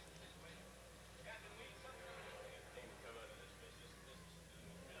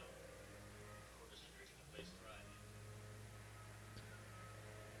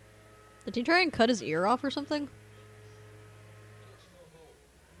 Did he try and cut his ear off or something?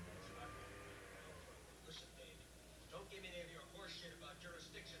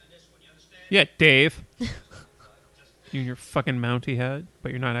 Yeah, Dave. You and your fucking Mountie hat,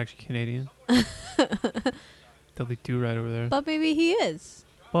 but you're not actually Canadian. They'll be do right over there. But maybe he is.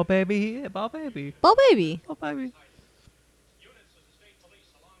 Ball baby, ball baby, Ball baby. ball baby.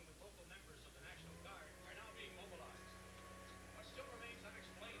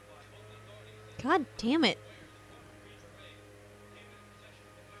 God damn it.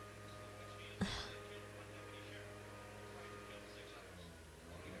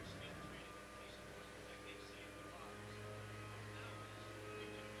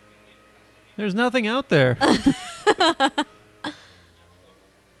 There's nothing out there.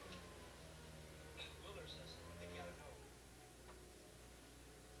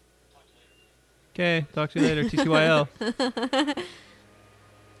 Okay, talk to you later. TCYL.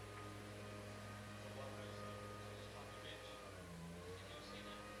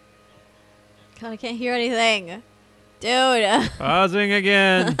 God, I can't hear anything. Dude. Pausing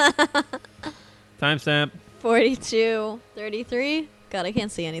again. Timestamp. 42:33. God, I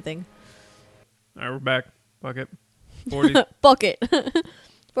can't see anything. All right, we're back. Fuck it. 40. Bucket.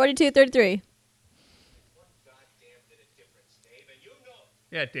 42:33.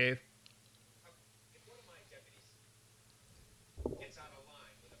 Yeah, Dave.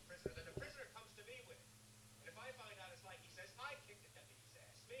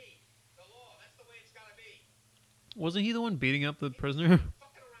 Wasn't he the one beating up the prisoner?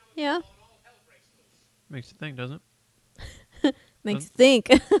 Yeah. Makes you think, doesn't Makes you think.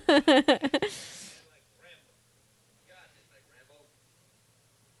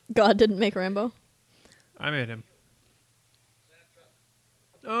 God didn't make Rambo. I made him.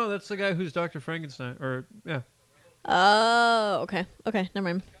 Oh, that's the guy who's Dr. Frankenstein. Or, yeah. Oh, okay. Okay, never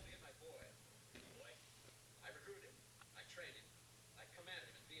mind.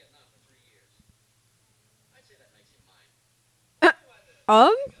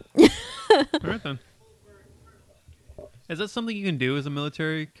 All right, then. Is that something you can do as a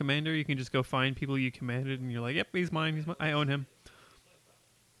military commander? You can just go find people you commanded, and you're like, "Yep, he's mine. He's mine. I own him.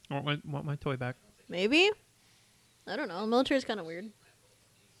 I want my toy back." Maybe? I don't know. Military's kind of weird.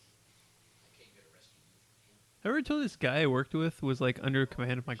 I ever told this guy I worked with was like under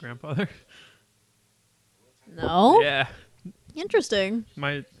command of my grandfather. No? Yeah, Interesting.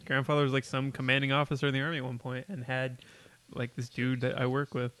 my grandfather was like some commanding officer in the army at one point, and had like this dude that I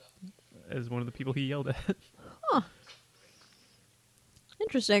work with as one of the people he yelled at. Huh.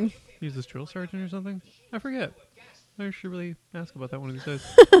 Interesting. He was this drill sergeant or something. I forget. I should really ask about that one of these days.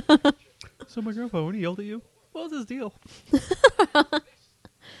 So my grandpa, when he yelled at you, what was his deal?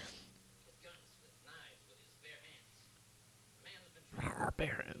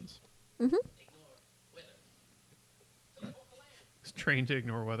 Bare hands. Mm-hmm. He's trained to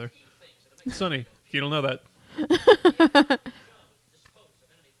ignore weather. Sonny, if you don't know that.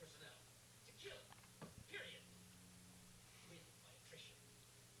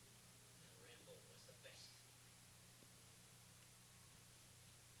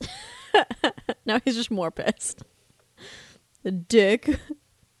 Now he's just more pissed. The dick.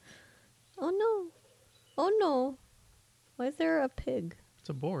 Oh no. Oh no. Why is there a pig? It's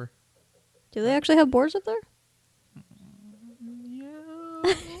a boar. Do they actually have boars up there?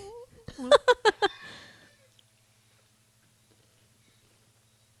 Yeah.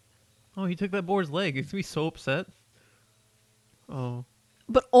 Oh, he took that boar's leg. He's gonna be so upset. Oh.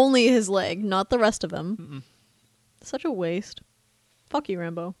 But only his leg, not the rest of him. Mm-mm. Such a waste. Fuck you,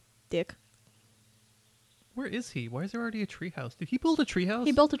 Rambo. Dick. Where is he? Why is there already a treehouse? Did he build a treehouse?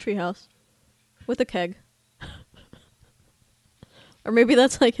 He built a treehouse. With a keg. Or maybe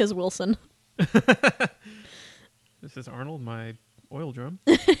that's like his Wilson. This is Arnold, my oil drum.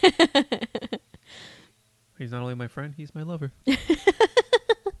 He's not only my friend, he's my lover.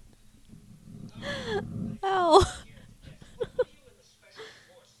 Ow.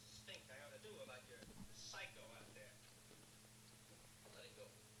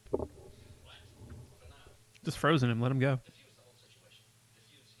 Just frozen him. Let him go.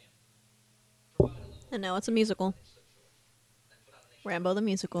 And now it's a musical. Rambo the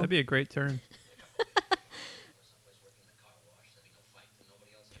musical. That'd be a great turn.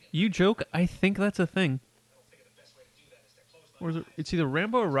 You joke? I think that's a thing. Or is it? It's either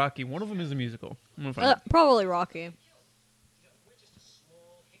Rambo or Rocky. One of them is a musical. I'm gonna find it. Probably Rocky. We're just a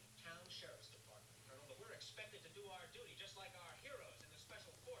small hick town sheriff's department, Colonel, but we're expected to do our duty just like our heroes in the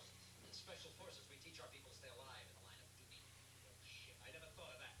special forces. In special forces, we teach our people to stay alive in the line of duty. Oh, shit, I never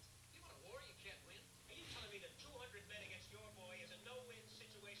thought of that. You want a war? You can't win. Are you telling me that 200 men against your boy is a no-win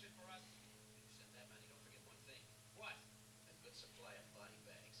situation for us? If you send that many, don't forget one thing. What? A good supply of body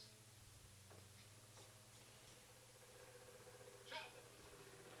bags. Charlton!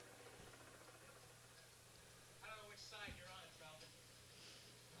 I don't know which side you're on, Charlton.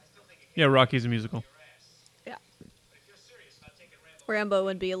 I still think you Yeah, Rocky's a musical. your ass. Yeah. But if you're serious about taking Rambo, Rambo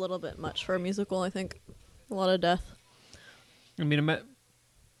would be a little bit much for a musical, I think. A lot of death. I mean,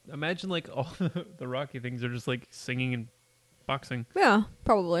 imagine like all the Rocky things are just like singing and boxing. Yeah,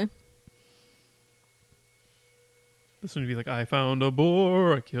 probably. This one would be like, I found a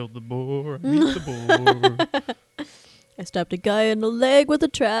boar, I killed the boar, I beat the boar. I stabbed a guy in the leg with a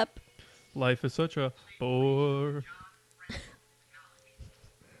trap. Life is such a bore.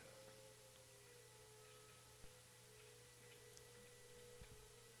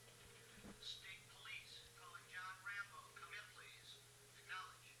 State police calling John Rambo. Come in, please.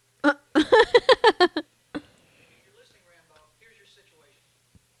 Acknowledge. If you're listening, Rambo, here's your situation.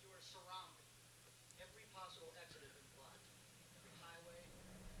 You are surrounded. Every possible exit has been blocked. Every highway,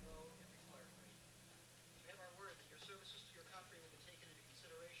 road, every fire hydrant. You have our word that your services to your country will be taken into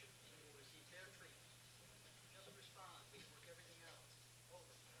consideration and you will receive fair treatment. If he doesn't respond, we can work everything out.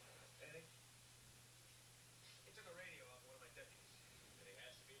 Over. Anything? He took a radio off one of my deputies. And he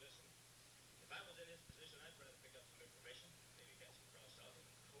has to be listening. If I was in his position, I'd rather pick up some information. Maybe get some cross out. Of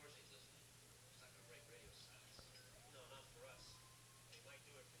course he's listening. He's not going to break radio silence. No, not for us. He might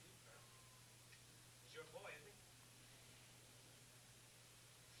do it for you, Colonel. He's your boy, isn't he?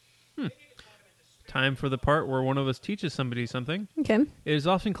 Maybe you can talk him into sparing Time for the part where one of us teaches somebody something. Okay. It is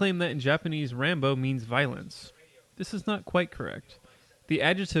often claimed that in Japanese, Rambo means violence. This is not quite correct. The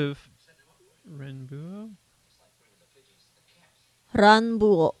adjective renbuo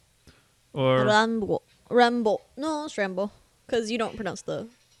Rambo. or Rambo. Rambo. No, it's Rambo. Because you don't pronounce the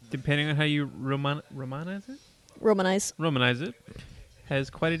depending on how you romanize it, Romanize. has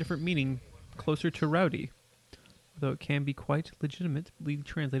quite a different meaning, closer to rowdy, though it can be quite legitimately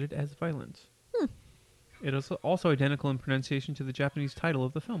translated as violence. It is also identical in pronunciation to the Japanese title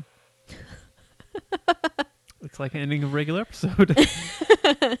of the film. It's like an ending of a regular episode. I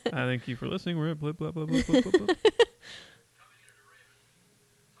thank you for listening. Blah, blah, blah, blah, blah, blah, blah.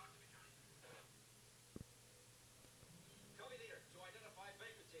 Copy leader to identify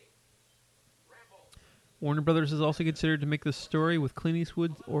vacancy. Rambo. Warner Brothers is also considered to make the story with Clint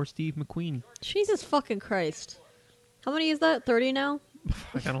Eastwood or Steve McQueen. Jesus fucking Christ. How many is that? 30 now?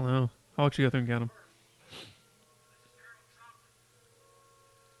 Like, I don't know. I'll actually go through and count them.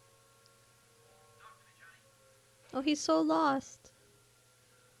 Oh, he's so lost.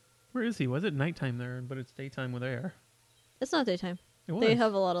 Where is he? Was it nighttime there? But it's daytime with air. It's not daytime. It was. They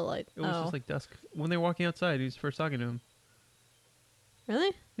have a lot of light. It was Oh. just like dusk. When they were walking outside, he was first talking to him.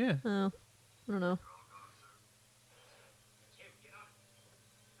 Really? Yeah. Oh. I don't know. Tim, get up.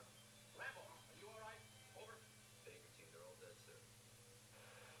 Rambo, are you all right? Over. Baker team, they're all dead, sir.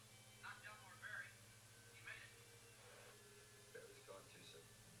 Not Delmore Barry. He made it. Barry's gone too, sir.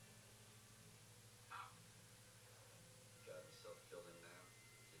 How? Got himself killed in now.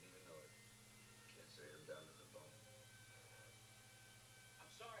 Didn't even know it. Cancer hit him down to the bone.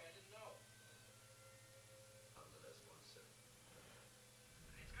 I'm sorry, I didn't know. I'm the last one, sir.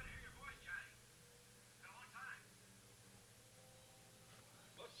 It's good to hear your voice, Johnny. It's been a long time.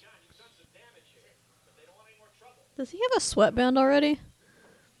 Look, John, you've done some damage here, but they don't want any more trouble. Does he have a sweatband already?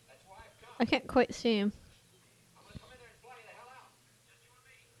 That's why I've come. I can't quite see him. I'm gonna come in there and fly you the hell out. Just you and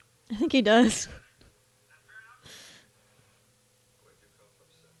me. I think he does. Where'd you come from,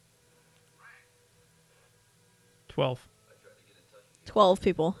 sir? 12. I tried to get in touch with 12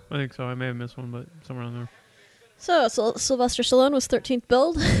 people. I think so. I may have missed one, but somewhere on there. So, Sylvester Stallone was 13th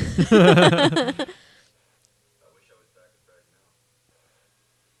build. you. I wish I was back now.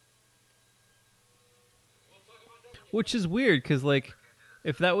 We'll talk about that when you Which is weird, because, like,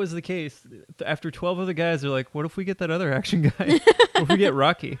 if that was the case, after 12 other guys, they're like, what if we get that other action guy? What if we get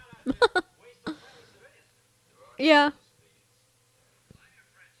Rocky? Yeah.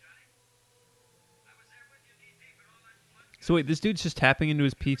 So wait, this dude's just tapping into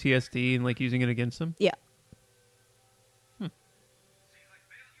his PTSD and, like, using it against him? Yeah.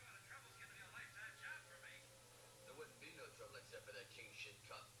 There wouldn't be no trouble except for that king shit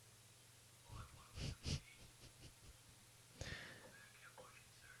cup.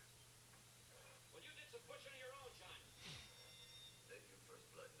 Well, you did some pushing of your own, John.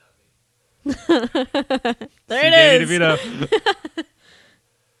 There See it Danny is. DeVito.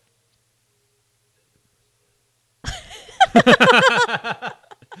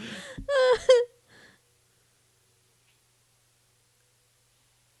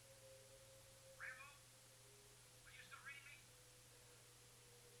 Are you still reading me?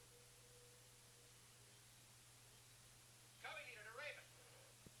 Coming here to Raven.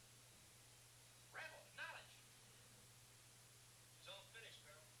 Rambo, acknowledge. It's all finished,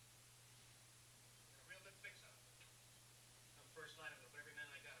 Colonel. Got a real good fix on it. I'm first light with every man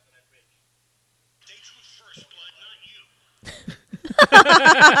I got up on that bridge. Stay true first, blood, not you.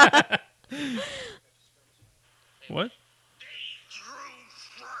 What?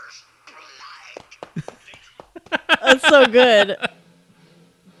 That's so good.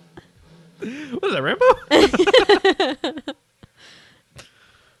 What is that, Rambo?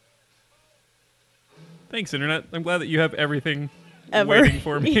 Thanks, Internet. I'm glad that you have everything Ever. waiting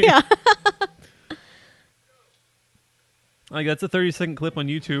for me. Yeah. Like, that's a 30-second clip on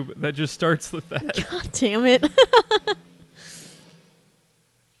YouTube that just starts with that. God damn it.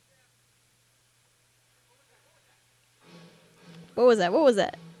 What was that? What was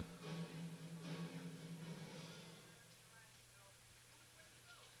that?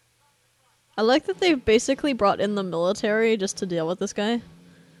 I like that they've basically brought in the military just to deal with this guy.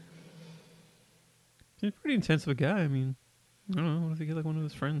 He's a pretty intense of a guy. I mean, I don't know. What if he get like one of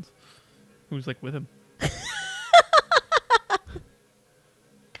his friends who's like with him?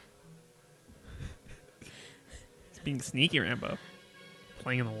 He's being sneaky, Rambo.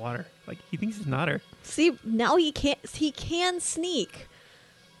 Playing in the water. Like, he thinks he's not her. See, now he can sneak.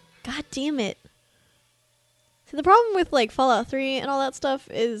 God damn it. See, the problem with like Fallout 3 and all that stuff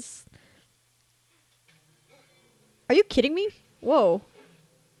is... Are you kidding me? Whoa.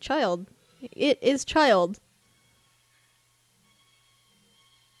 Child. It is child.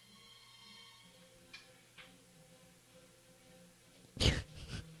 I'm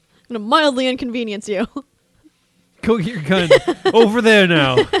gonna mildly inconvenience you. Go get your gun. Over there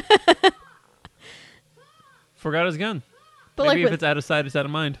now. Forgot his gun. But Maybe like if with, it's out of sight, it's out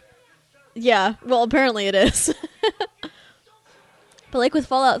of mind. yeah, well apparently it is. But like with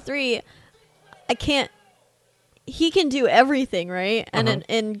Fallout 3, I can't... He can do everything, right? And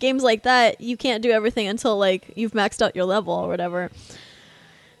in games like that, you can't do everything until like you've maxed out your level or whatever.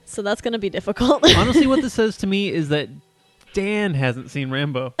 So that's gonna be difficult. Honestly, what this says to me is that Dan hasn't seen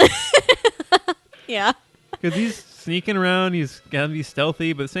Rambo. Yeah. Because he's sneaking around, he's got to be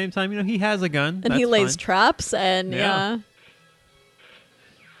stealthy, but at the same time, you know, he has a gun. And he That's lays fine. traps and Yeah. yeah.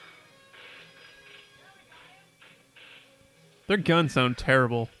 Their guns sound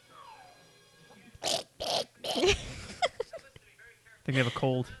terrible. I think they have a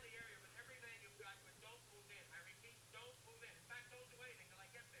cold.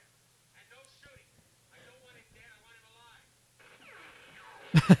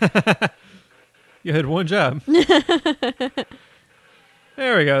 You had one job. There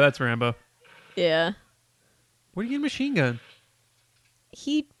we go. That's Rambo. Yeah. Where do you get a machine gun?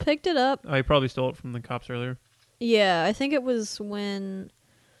 He picked it up. Oh, he probably stole it from the cops earlier. Yeah, I think it was when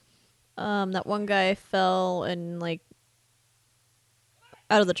that one guy fell and like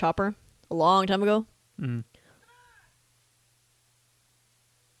out of the chopper a long time ago. Mm.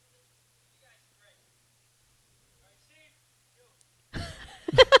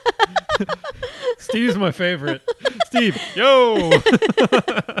 Steve's my favorite. Steve, yo!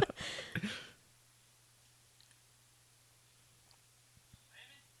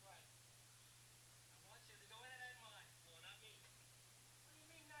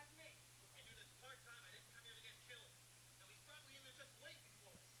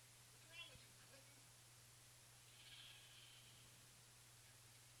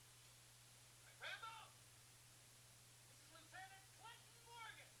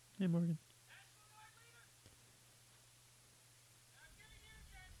 Hey, Morgan.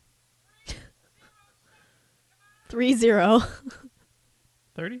 Three 0.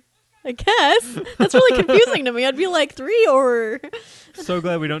 30? I guess. That's really confusing to me. I'd be like 3 or So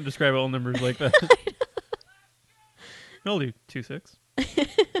glad we don't describe all numbers like that. I'll do 2-6.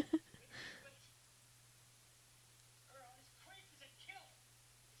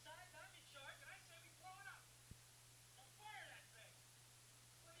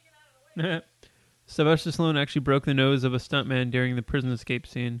 Sylvester Stallone actually broke the nose of a stuntman during the prison escape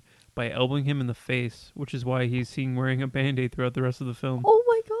scene by elbowing him in the face, which is why he's seen wearing a Band-Aid throughout the rest of the film. oh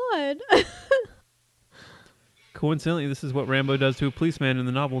my god. Coincidentally, this is what Rambo does to a policeman in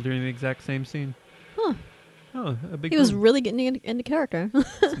the novel during the exact same scene. Huh. Oh, a big He was boom. really getting into character.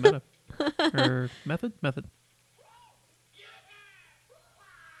 It's meta. Or method? Method.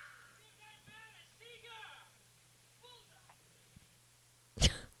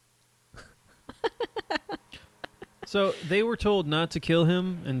 So they were told not to kill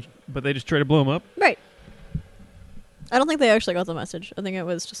him, but they just tried to blow him up. Right. I don't think they actually got the message. I think it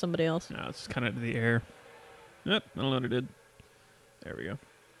was just somebody else. No, it's kind of the air. Yep, I don't know what it did. There we go.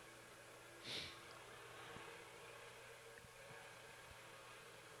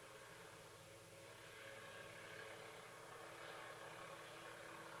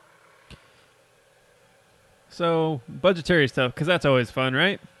 So budgetary stuff, because that's always fun,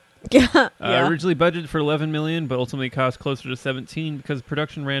 right? Yeah. Yeah. Originally budgeted for 11 million, but ultimately cost closer to 17 because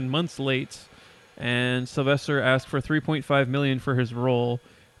production ran months late, and Sylvester asked for 3.5 million for his role.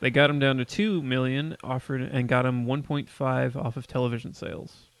 They got him down to 2 million, offered and got him 1.5 off of television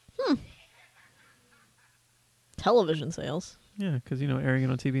sales. Television sales. Yeah, because airing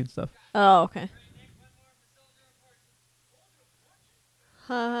it on TV and stuff. Oh, okay.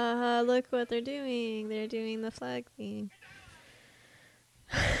 Ha ha ha, look what they're doing. They're doing the flag thing.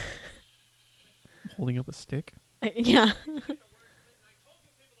 Holding up a stick. Yeah.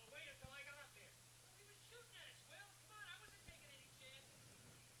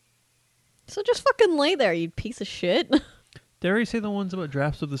 So just fucking lay there, you piece of shit. Did I already say the ones about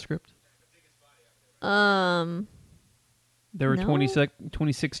drafts of the script? Um. There were No.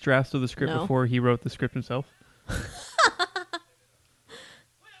 26 drafts of the script No. before he wrote the script himself.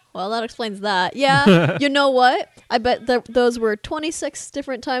 Well, that explains that. Yeah. You know what? I bet those were 26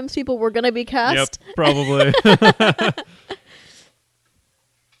 different times people were gonna be cast. Yep, probably.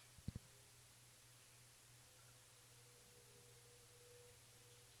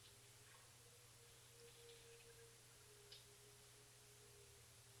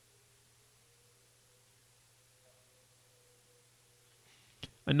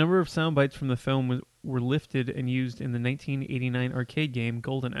 A number of sound bites from the film were lifted and used in the 1989 arcade game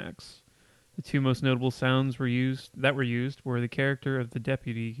Golden Axe. The two most notable sounds were used were the character of the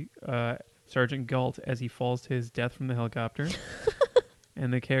deputy, Sergeant Galt, as he falls to his death from the helicopter,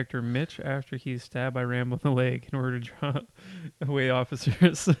 and the character Mitch after he is stabbed by Rambo in the leg in order to draw away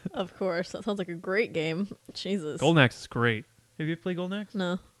officers. Of course. That sounds like a great game. Jesus. Golden Axe is great. Have you played Golden Axe?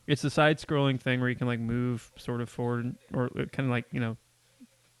 No. It's a side-scrolling thing where you can move sort of forward or kind of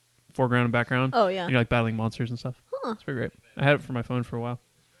foreground and background. Oh yeah. You're battling monsters and stuff. Huh. It's pretty great. I had it for my phone for a while.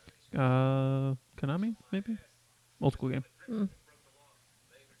 Konami, maybe? Old school game. Mm.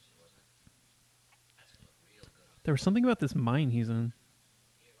 There was something about this mine he's in.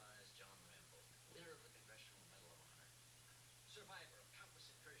 Here lies John Rambo, winner of the Congressional Medal of Honor, survivor of countless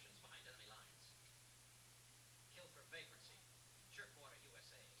incursions behind enemy lines, killed for vagrancy, Jerkwater,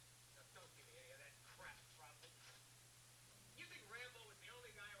 USA. Now don't give me any of that crap, Trotwood. You think Rambo was the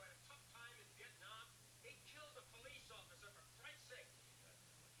only guy who had a tough time in Vietnam? He killed a police officer, for Christ's sake.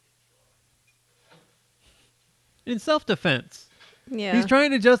 In self-defense. Yeah. He's trying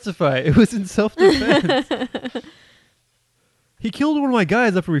to justify it. It was in self-defense. He killed one of my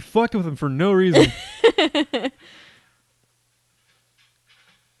guys after we fucked with him for no reason. This character,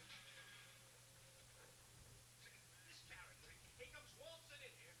 he comes waltzing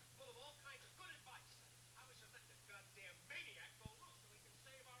in here, full of all kinds of good advice. I was just letting the goddamn maniac go loose so we can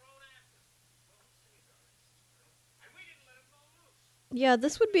save our own asses. Well, we saved our asses, Colonel, and we didn't let him go loose. Yeah,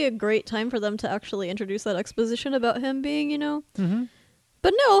 this would be a great time for them to actually introduce that exposition about him being, Mm-hmm.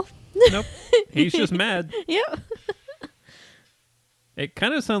 But no. Nope. He's just mad. Yep. It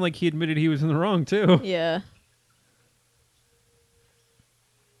kind of sounded like he admitted he was in the wrong, too. Yeah.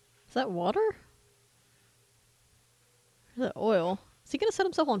 Is that water? Or is that oil? Is he gonna set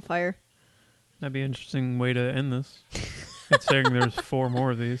himself on fire? That'd be an interesting way to end this. Considering there's 4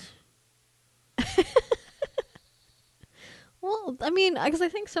 more of these. Well, I mean, because I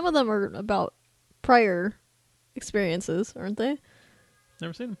think some of them are about prior experiences, aren't they?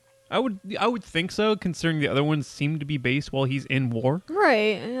 Never seen him. I would think so, considering the other ones seem to be based while he's in war.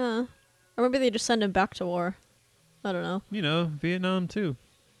 Right, yeah. Or maybe they just send him back to war. I don't know. Vietnam too.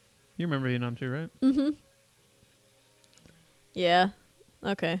 You remember Vietnam too, right? Mm-hmm. Yeah.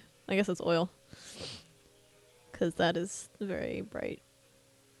 Okay. I guess it's oil. Because that is very bright.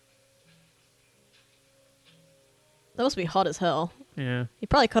 That must be hot as hell. Yeah. He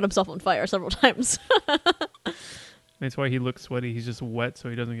probably cut himself on fire several times. That's why he looks sweaty. He's just wet so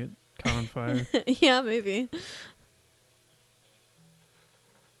he doesn't get caught on fire. Yeah, maybe.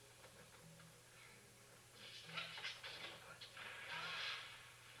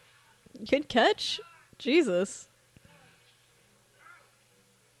 Good catch. Jesus.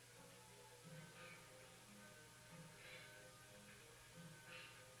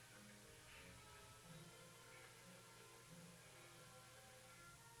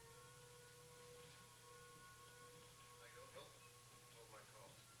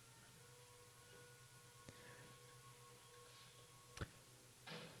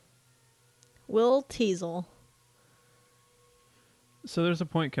 Will Teasel. So there's a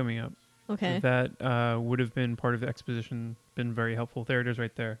point coming up Okay. that would have been part of the exposition, been very helpful. There it is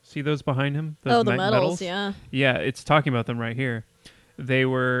right there. See those behind him? Those Oh, the medals, yeah. Yeah, it's talking about them right here. They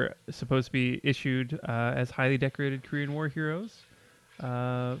were supposed to be issued as highly decorated Korean War heroes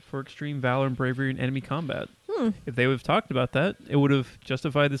for extreme valor and bravery in enemy combat. If they would have talked about that, it would have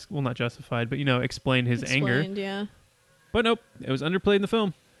justified this. Well, not justified, but, explained his anger. Explained, yeah. But nope, it was underplayed in the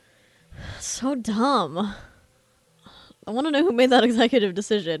film. So dumb. I want to know who made that executive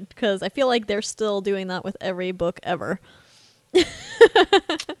decision, because I feel like they're still doing that with every book ever.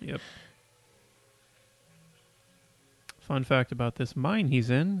 Yep. Fun fact about this mine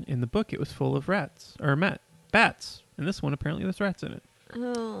he's in the book, it was full of bats. In this one, apparently there's rats in it.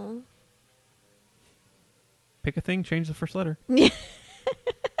 Oh. Pick a thing, change the first letter. Yeah.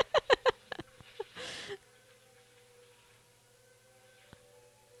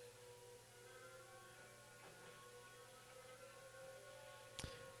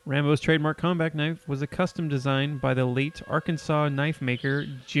 Rambo's trademark combat knife was a custom design by the late Arkansas knife maker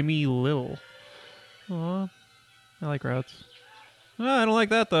Jimmy Little. Aw, I like rats. I don't like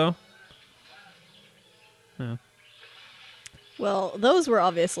that, though. Yeah. Well, those were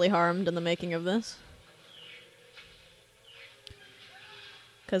obviously harmed in the making of this.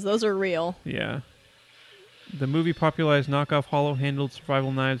 Because those are real. Yeah. The movie popularized knockoff hollow-handled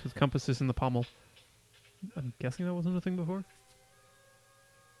survival knives with compasses in the pommel. I'm guessing that wasn't a thing before?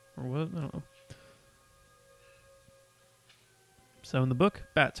 Or what? I don't know. So in the book,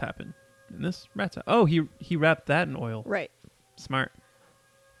 bats happen. In this, rats happen. Oh, he wrapped that in oil. Right. Smart.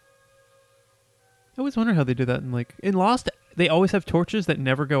 I always wonder how they do that in Lost. They always have torches that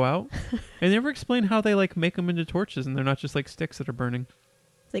never go out. And they never explain how they make them into torches and they're not just sticks that are burning.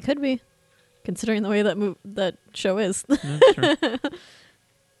 They could be, considering the way that show is. Yeah, that's true.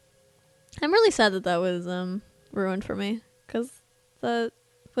 I'm really sad that was ruined for me, because that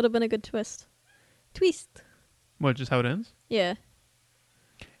would have been a good twist. What, just how it ends? Yeah.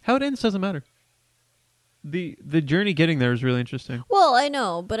 How it ends doesn't matter. The journey getting there is really interesting. Well, I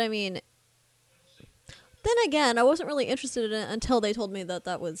know, but I mean, then again, I wasn't really interested in it until they told me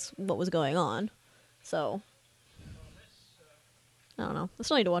that was what was going on. So, I don't know. I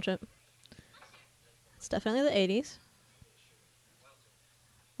still need to watch it. It's definitely the 80s.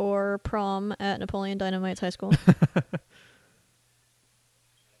 Or prom at Napoleon Dynamite's high school. I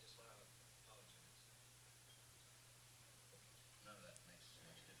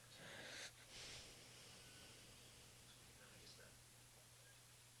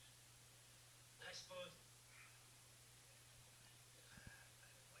suppose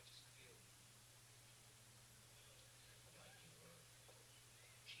I just feel like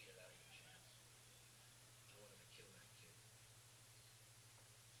you were cheated out of your chance. I wanted to kill that kid.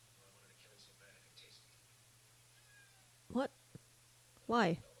 I wanted to kill him so bad I could taste it. What?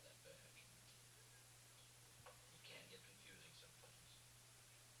 Why? All that bad. You can get confusing sometimes.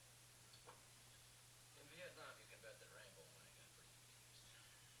 In Vietnam, you can bet that Rambo and I got pretty confused.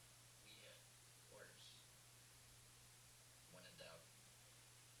 We had orders. When in doubt,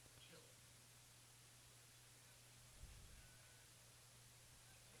 kill.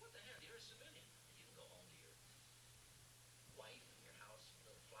 What the hell? You're a civilian. You can go home to your wife and your house and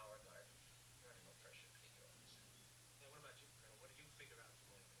little flower garden. You're under no pressure to kick your own son. Hey, what about you, Colonel? What did you figure out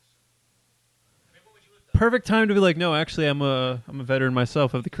from going this? I mean, what would you have done? Perfect time to be like, no, actually, I'm a veteran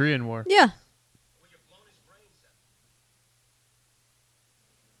myself of the Korean War. Yeah. Would you have blown his brains out?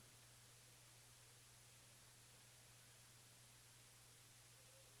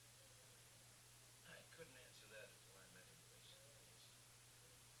 I couldn't answer that until I met him face to face.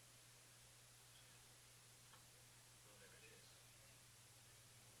 Well, there it is.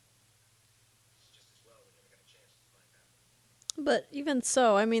 It's just as well we never got a chance to find out. But even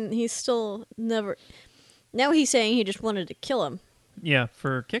so, I mean, he's still never... Now he's saying he just wanted to kill him. Yeah,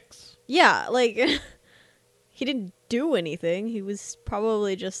 for kicks. Yeah, he didn't do anything. He was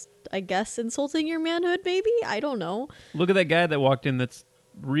probably just, I guess, insulting your manhood, maybe? I don't know. Look at that guy that walked in that's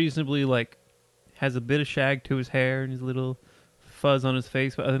reasonably, has a bit of shag to his hair and his little fuzz on his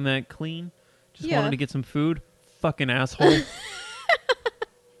face, but other than that, clean. Just Yeah. wanted to get some food. Fucking asshole.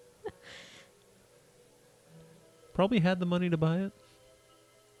 Probably had the money to buy it.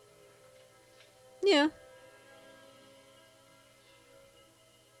 Yeah.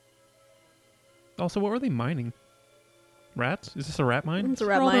 Also, what were they mining? Rats? Is this a rat mine? It's a Is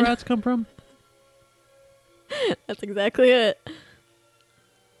rat where all mine. the rats come from? That's exactly it.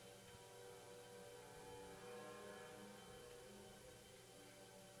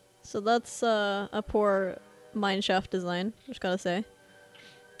 So that's a poor mine shaft design, just gotta say.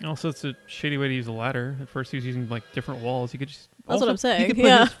 Also, it's a shitty way to use a ladder. At first, he was using like different walls. He could just. That's what also, I'm saying, He could put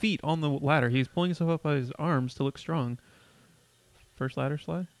yeah. his feet on the ladder. He's pulling himself up by his arms to look strong. First ladder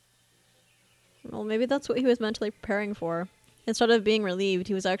slide. Well, maybe that's what he was mentally preparing for. Instead of being relieved,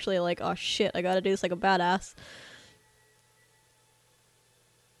 he was actually like, oh shit, I gotta do this like a badass.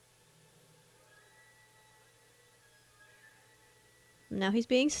 Now he's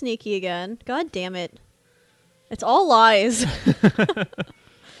being sneaky again. God damn it. It's all lies.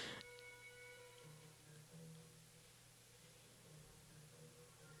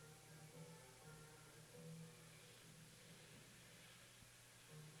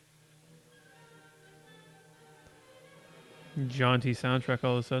 Jaunty soundtrack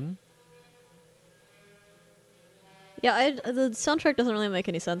all of a sudden. Yeah, the soundtrack doesn't really make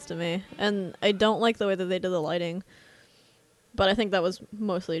any sense to me. And I don't like the way that they did the lighting. But I think that was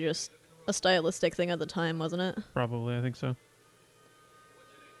mostly just a stylistic thing at the time, wasn't it? Probably, I think so.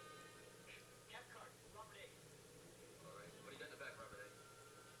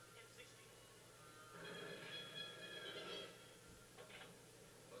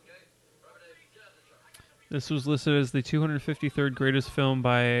 This was listed as the 253rd greatest film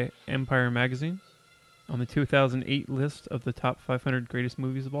by Empire Magazine on the 2008 list of the top 500 greatest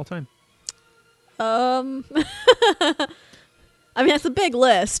movies of all time. I mean, it's a big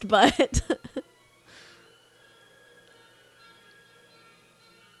list, but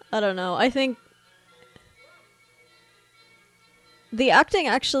I don't know. I think the acting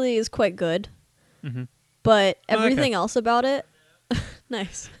actually is quite good, Mm-hmm. but Oh, okay. everything else about it,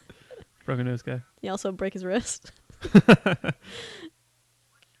 nice. Broken nose guy. He also break his wrist.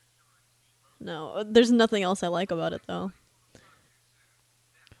 No, there's nothing else I like about it though.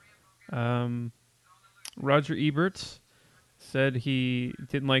 Roger Ebert said he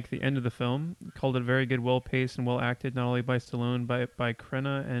didn't like the end of the film. Called it very good, well-paced and well-acted, not only by Stallone, but by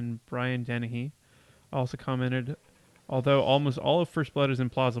Crenna and Brian Dennehy. Also commented, although almost all of First Blood is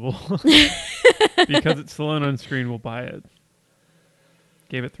implausible, because it's Stallone on screen, we'll buy it.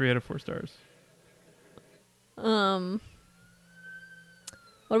 Gave it 3 out of 4 stars. What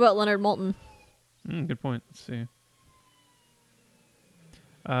about Leonard Maltin? Good point. Let's see.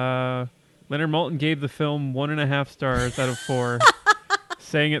 Leonard Maltin gave the film 1.5 stars out of 4,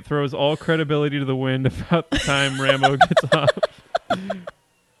 saying it throws all credibility to the wind about the time Rambo gets off.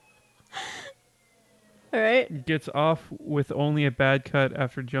 All right. Gets off with only a bad cut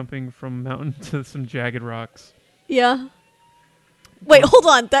after jumping from a mountain to some jagged rocks. Yeah. Wait, hold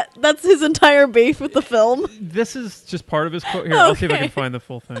on. That's his entire beef with the film. This is just part of his quote. Here, I'll see if I Okay. can find the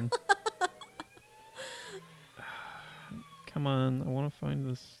full thing. Come on, I want to find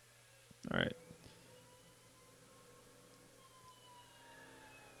this. All right.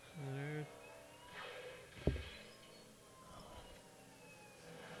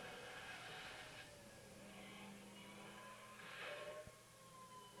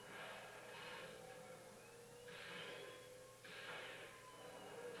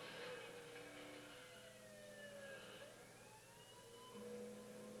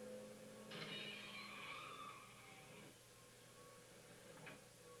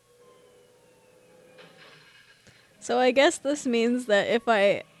 So I guess this means that if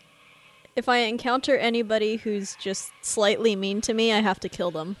I encounter anybody who's just slightly mean to me, I have to kill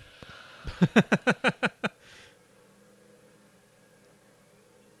them.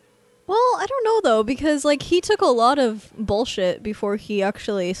 Well, I don't know though, because like he took a lot of bullshit before he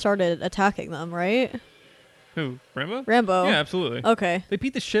actually started attacking them, right? Who? Rambo? Rambo. Yeah, absolutely. Okay. They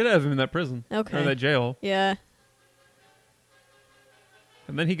beat the shit out of him in that prison. Okay. Or that jail. Yeah.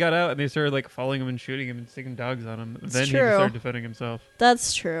 And then he got out and they started like following him and shooting him and sticking dogs on him. Then he true. started defending himself.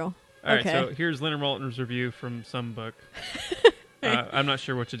 That's true. All right, Okay. so here's Leonard Maltin's review from some book. I'm not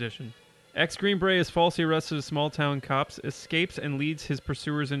sure which edition. Ex-Green Beret is falsely arrested as small-town cops, escapes and leads his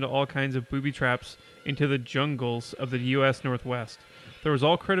pursuers into all kinds of booby traps into the jungles of the U.S. Northwest. Throws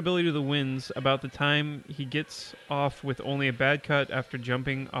all credibility to the winds about the time he gets off with only a bad cut after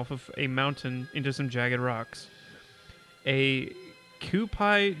jumping off of a mountain into some jagged rocks. A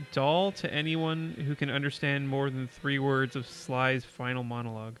Kupai doll to anyone who can understand more than 3 words of Sly's final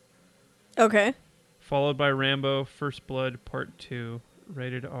monologue. Okay. Followed by Rambo First Blood Part 2,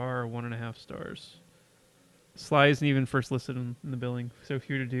 rated R, 1.5 stars. Sly isn't even first listed in the billing, so if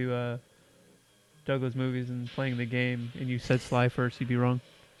you were to do Douglas movies and playing the game, and you said Sly first, you'd be wrong.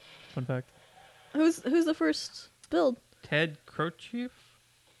 Fun fact. Who's the first build? Ted Kotcheff?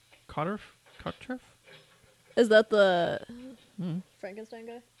 Kotcheff? Is that the Mm. Frankenstein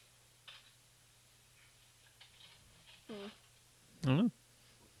guy? I don't know.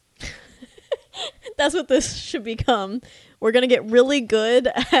 That's what this should become. We're gonna get really good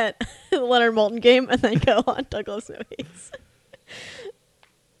at the Leonard Maltin game and then go on Douglas movies.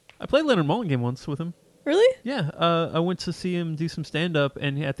 I played Leonard Maltin game once with him. Really? Yeah, I went to see him do some stand-up,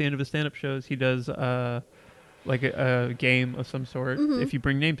 and at the end of his stand-up shows, he does like a game of some sort. If you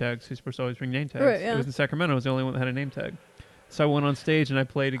bring name tags, he's supposed to always bring name tags. Right, yeah. It was in Sacramento. I was the only one that had a name tag. So I went on stage, and I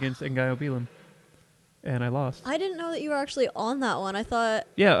played against Ngaio Belam, and I lost. I didn't know that you were actually on that one. I thought,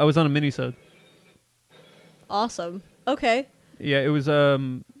 Yeah, I was on a mini-sode. awesome. Okay. Yeah, it was,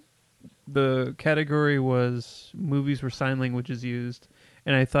 the category was movies where sign language is used,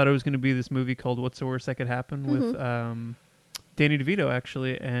 and I thought it was going to be this movie called What's the Worst That Could Happen with Danny DeVito,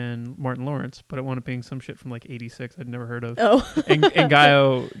 actually, and Martin Lawrence, but it wound up being some shit from like 86 I'd never heard of. Oh. And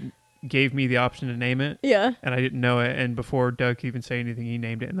Ngaio gave me the option to name it, Yeah. and I didn't know it, and before Doug could even say anything, he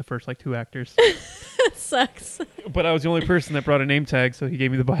named it in the first like 2 actors. That sucks. But I was the only person that brought a name tag, so he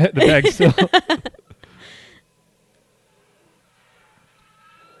gave me the bag still.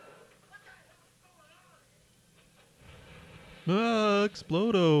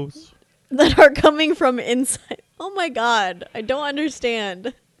 Explodos. That are coming from inside. Oh my god. I don't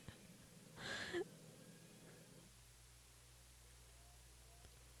understand.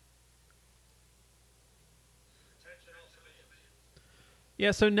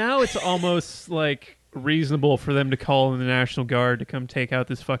 Yeah, so now it's almost like reasonable for them to call in the National Guard to come take out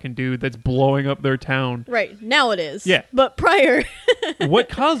this fucking dude that's blowing up their town. Right. Now it is. Yeah. But prior. What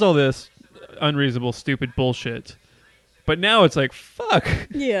caused all this unreasonable, stupid bullshit? But now it's like, fuck,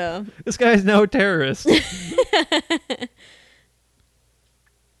 Yeah. this guy's now a terrorist.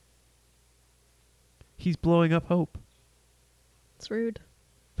 He's blowing up hope. It's rude.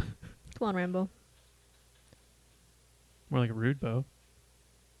 Come on, Rambo. More like a rude bow.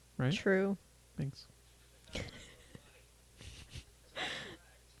 Right? True. Thanks.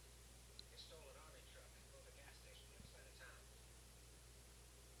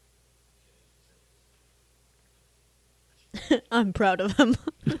 I'm proud of him.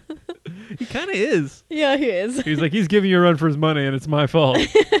 He kind of is. Yeah, he is. He's like, he's giving you a run for his money, and it's my fault.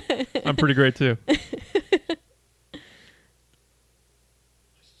 I'm pretty great, too.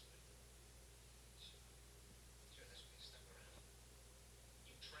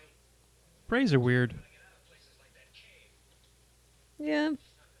 Brays are weird. Yeah.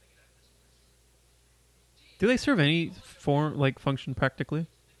 Do they serve any form, like, function practically?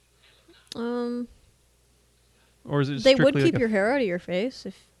 Or is it just They would strictly keep like your hair out of your face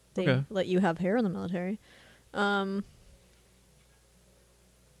if they Okay. let you have hair in the military. No,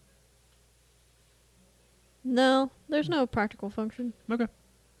 there's no practical function. Okay.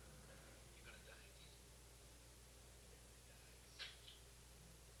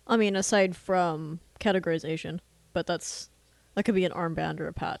 I mean, aside from categorization, but that could be an armband or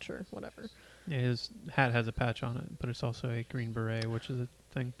a patch or whatever. Yeah, his hat has a patch on it, but it's also a green beret, which is a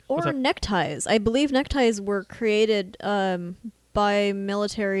thing. What's Or up? neckties. I believe neckties were created by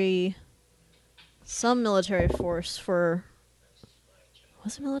some military force for...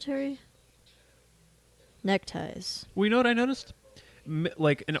 Was it military? Neckties. Well, you know what I noticed?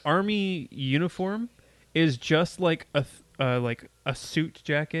 Like an army uniform is just like a suit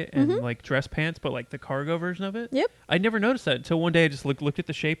jacket and like dress pants, but like the cargo version of it. Yep. I never noticed that until one day I just looked at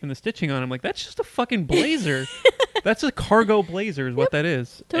the shape and the stitching on it. I'm like, that's just a fucking blazer. That's a cargo blazer is what that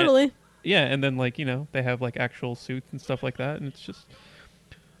is. Totally. And, yeah, and then like, you know, they have like actual suits and stuff like that, and it's just,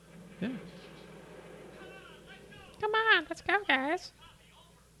 yeah. Come on, let's go, guys.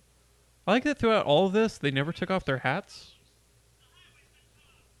 I like that throughout all of this, they never took off their hats.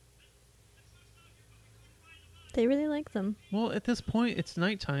 They really like them. Well, at this point, it's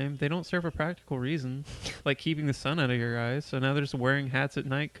nighttime. They don't serve a practical reason, like keeping the sun out of your eyes. So now they're just wearing hats at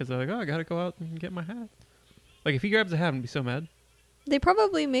night because they're like, oh, I got to go out and get my hat. Like, if he grabs a hat, I'd be so mad. They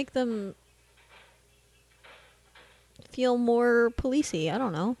probably make them feel more policey. I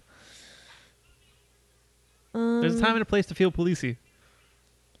don't know. There's a time and a place to feel policey.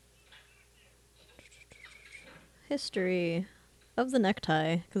 History of the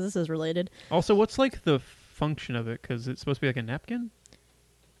necktie, because this is related. Also, what's like the function of it? Because it's supposed to be like a napkin?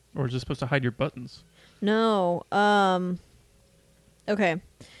 Or is it supposed to hide your buttons? No. Okay.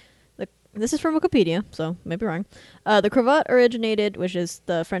 This is from Wikipedia, so maybe wrong. The cravat originated, which is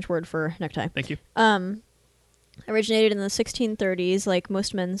the French word for necktie. Thank you. Originated in the 1630s, like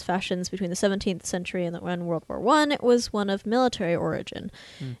most men's fashions between the 17th century and World War I. It was one of military origin.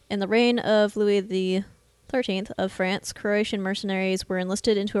 In the reign of Louis XIII of France, Croatian mercenaries were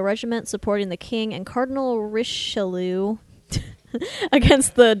enlisted into a regiment supporting the king and Cardinal Richelieu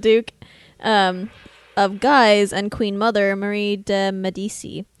against the Duke of Guise and Queen Mother Marie de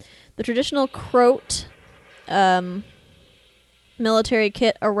Medici. The traditional Croat military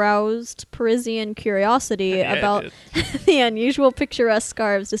kit aroused Parisian curiosity Yeah, it about did. the unusual picturesque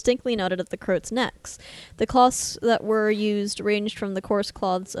scarves distinctly noted at the Croats' necks. The cloths that were used ranged from the coarse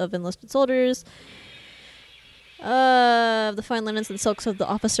cloths of enlisted soldiers, the fine linens and silks of the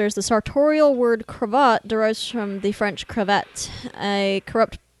officers. The sartorial word cravat derives from the French cravate, a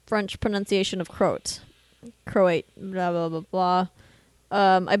corrupt French pronunciation of Croat. Croat, blah, blah, blah, blah.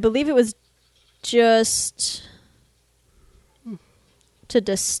 I believe it was just to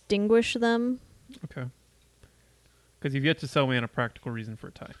distinguish them. Okay. Because you've yet to sell me on a practical reason for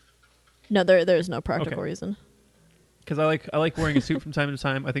a tie. No, there's no practical Okay. reason. Because I like wearing a suit from time to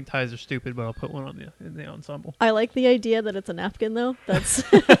time. I think ties are stupid, but I'll put one on in the ensemble. I like the idea that it's a napkin, though. That's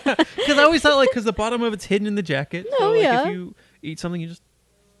Because I always thought, like, because the bottom of it's hidden in the jacket. No, so, like, yeah. if you eat something, you just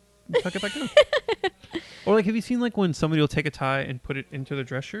tuck it back in. Or, like, have you seen, like, when somebody will take a tie and put it into their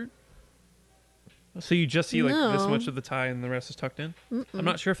dress shirt? So you just see, like, this No. much of the tie and the rest is tucked in? Mm-mm. I'm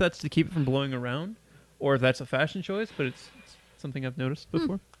not sure if that's to keep it from blowing around or if that's a fashion choice, but it's something I've noticed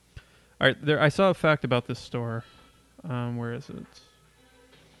before. All right, I saw a fact about this store. Where is it?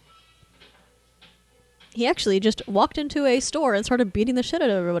 He actually just walked into a store and started beating the shit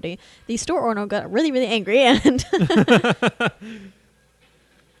out of everybody. The store owner got really, really angry, and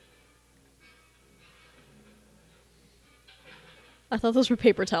I thought those were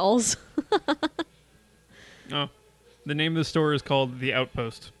paper towels. Oh, the name of the store is called The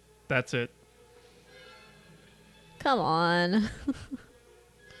Outpost. That's it. Come on.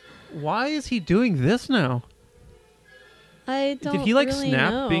 Why is he doing this now? I don't Did he like really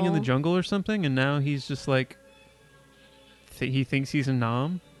snap know. being in the jungle or something, and now he's just like he thinks he's a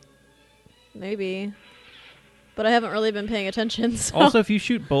nom? Maybe. But I haven't really been paying attention, so Also, if you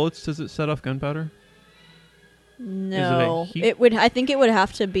shoot bullets, does it set off gunpowder? no. heat? It would I think it would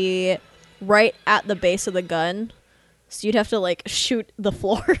have to be right at the base of the gun. So you'd have to like shoot the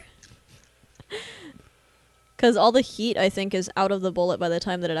floor. Cuz all the heat I think is out of the bullet by the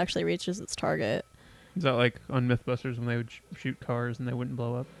time that it actually reaches its target. Is that like on Mythbusters when they would shoot cars and they wouldn't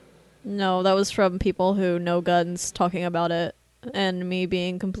blow up? No, that was from people who know guns talking about it and me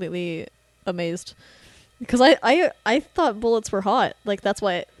being completely amazed. Because I thought bullets were hot. Like, that's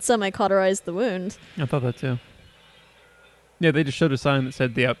why it semi-cauterized the wound. I thought that too. Yeah, they just showed a sign that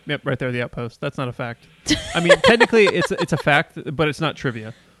said yep, right there, the outpost. That's not a fact. I mean, technically, it's a fact, but it's not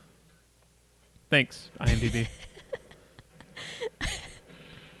trivia. Thanks, IMDb.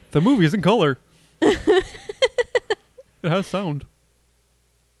 The movie is in color. It has sound.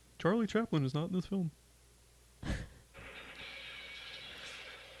 Charlie Chaplin is not in this film.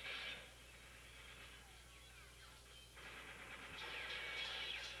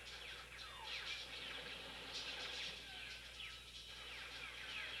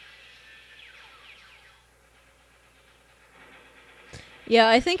 Yeah,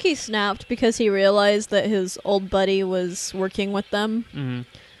 I think he snapped because he realized that his old buddy was working with them. Mm-hmm.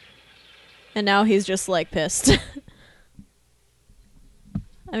 And now he's just, like, pissed.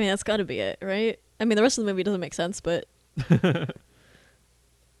 I mean, that's gotta be it, right? I mean, the rest of the movie doesn't make sense, but...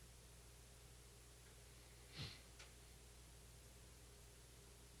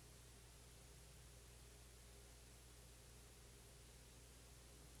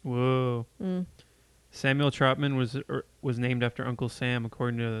 Whoa. Mm. Samuel Trotman was named after Uncle Sam,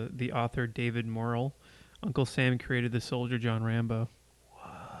 according to the author David Morrill. Uncle Sam created the soldier John Rambo.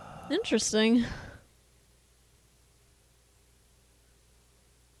 Interesting.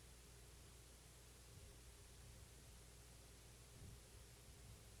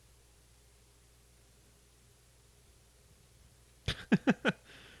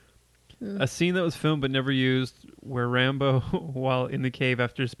 A scene that was filmed but never used, where Rambo, while in the cave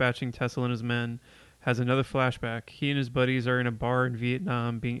after dispatching Tessel and his men, has another flashback. He and his buddies are in a bar in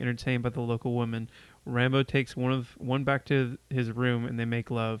Vietnam being entertained by the local woman. Rambo takes one back to his room and they make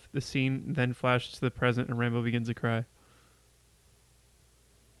love. The scene then flashes to the present and Rambo begins to cry.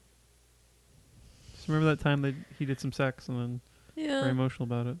 Just remember that time that he did some sex and then Yeah. very emotional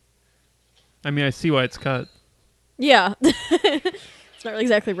about it. I mean, I see why it's cut. Yeah. It's not really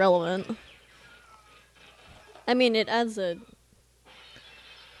exactly relevant. I mean, it adds a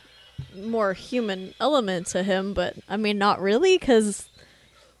more human element to him, but I mean, not really, because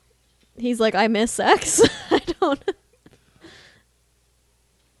he's like, I miss sex. I don't.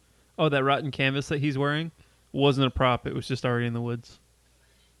 Oh, that rotten canvas that he's wearing wasn't a prop. It was just already in the woods.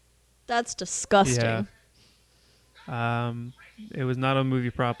 That's disgusting. Yeah. It was not a movie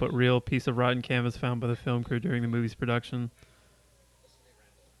prop, but real piece of rotten canvas found by the film crew during the movie's production.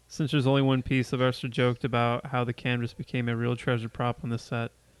 Since there's only one piece, Sylvester joked about how the canvas became a real treasure prop on the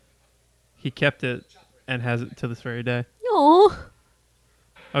set. he kept it and has it to this very day. Oh.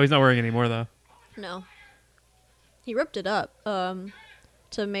 Oh, he's not wearing it anymore though. No. He ripped it up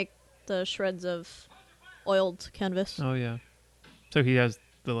to make the shreds of oiled canvas. Oh yeah. So he has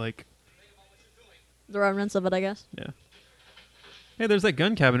the The remnants of it, I guess. yeah. Hey, there's that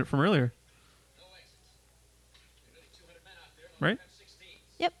gun cabinet from earlier. Right?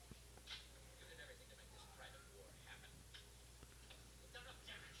 Yep.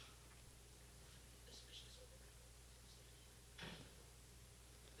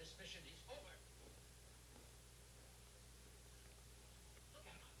 This mission is over. Look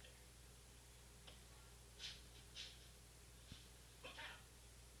at him out there. Look out!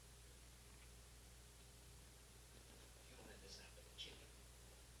 You don't let this happen, kid.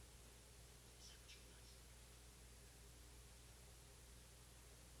 Is that what you want?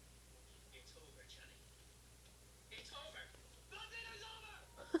 It's over, Johnny. It's over. Nothing is over.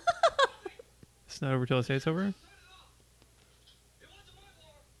 It's not over till I say it's over. It wasn't my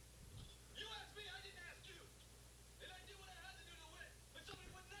war. You asked me, I didn't ask you. And I did what I had to do to win, but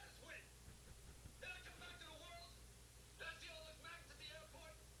somebody wouldn't let us win. Then I come back to the world, and I see all those Macs at the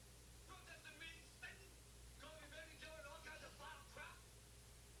airport, protesting me, spitting, calling me baby killer and all kinds of foul crap.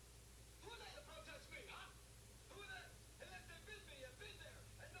 Who are they to protest me, huh? Who are they? Unless they've been me, have been there,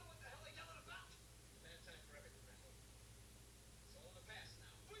 and know what the hell they're yelling about. You have time for everything, Rambo. It's all in the past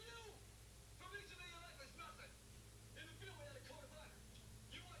now. For you! For me, to me, your life is nothing. In the field, we had a code of honor.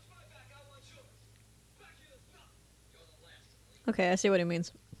 You watch my back, I watch yours. Back here is nothing. You're the last. Okay, I see what he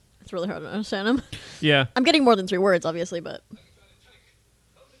means. It's really hard to understand him. Yeah. I'm getting more than 3 words, obviously, but I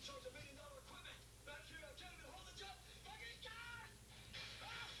was in charge of $1 million equipment. Back here, I can't even hold a job. Fucking God!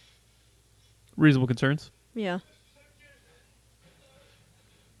 Reasonable concerns. yeah.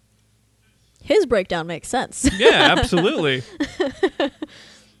 His breakdown makes sense. Yeah, absolutely.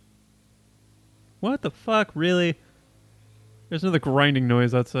 What the fuck? Really? There's another grinding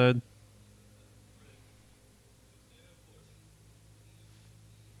noise outside.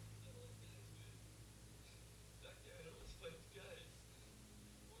 Back there, I was fighting guys.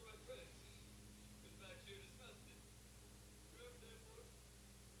 One of my friends was back here disgusted. Remember that war?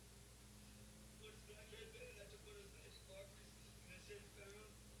 Once back here, Ben had to put us in markers in the same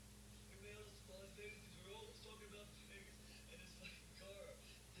barrel. We made all the smallest things because we were always talking about things in this fucking car.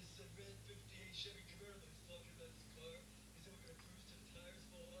 This is a red 58 Chevy convertible. He's talking about this car. He said we're gonna cruise till the tires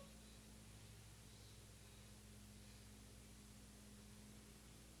fall off.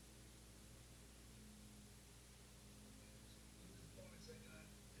 This moments I got,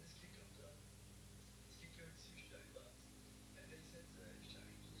 and this kid comes up. This kid carried a huge shiny box. And they said,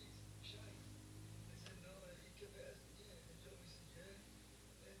 Shiny, please, Shiny. I said, no, and he kept asking, yeah. And Joey said, yeah.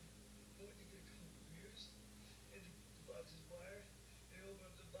 And boy, they get a couple of beers. And the box is wired. They open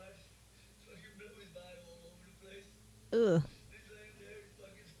up the box. Fucking Billy's body all over the place. Ugh. He's laying there, he's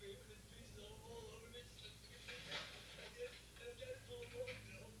fucking screaming, his pieces all over me. And I'm trying to pull him off,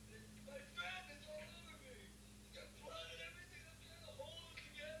 Bill. And my friend is all over me. He's got blood and everything. I'm trying to hold him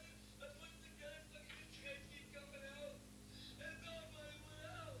together. I put him together, fucking his guys keep coming out. And nobody would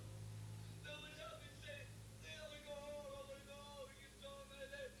help. No one help me say, I wanna go home, I wanna go home. He keeps going my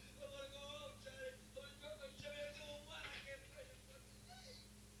name. I wanna go home, Johnny. I wanna grab my Chevy, I don't know why. I can't find your fucking leg.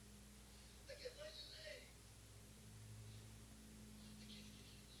 I can't find your leg.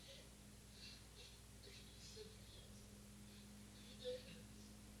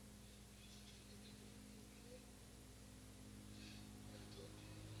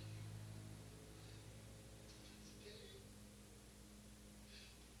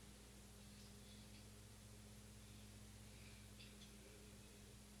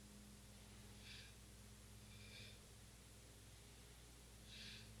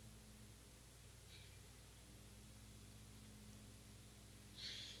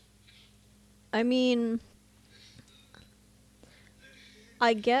 I mean,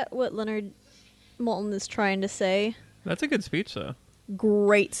 I get what Leonard Moulton is trying to say. That's a good speech, though.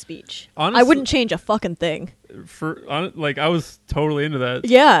 Great speech. Honestly- I wouldn't change a fucking thing. I was totally into that.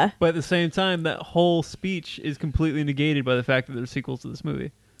 Yeah, But at the same time, that whole speech is completely negated by the fact that there's sequels to this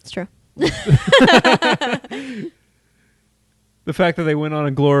movie. it's true. The fact that they went on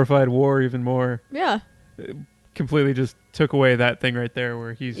a glorified war even more Yeah. completely just took away that thing right there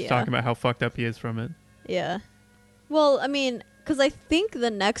where he's Yeah. talking about how fucked up he is from it. Yeah. Well, I mean, because I think the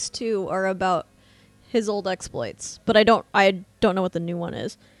next 2 are about his old exploits, but I don't know what the new one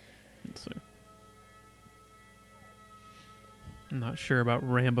is. Let's see. I'm not sure about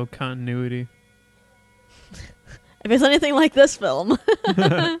Rambo continuity. If it's anything like this film.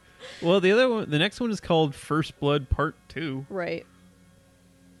 Well, the next one is called First Blood Part 2. Right.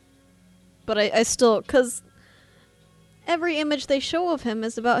 But I still, because every image they show of him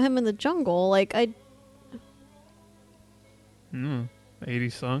is about him in the jungle. Like,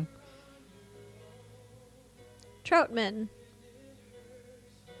 80s song. Troutman.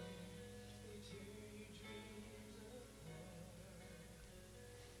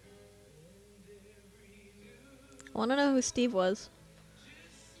 I want to know who Steve was.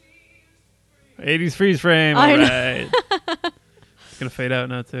 80s freeze frame. I All know. right. It's going to fade out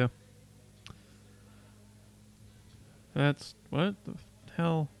now, too. That's... What the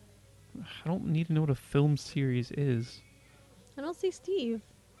hell? I don't need to know what a film series is. I don't see Steve.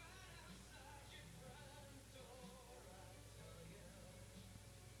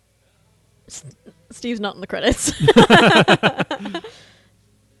 Steve's not in the credits.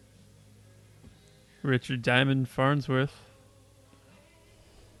 Richard Diamond Farnsworth.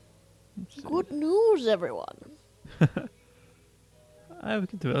 Good news, everyone. I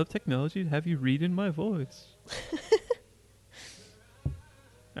can develop technology to have you read in my voice.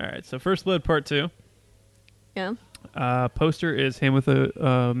 All right, so First Blood Part 2. Yeah, Poster is him with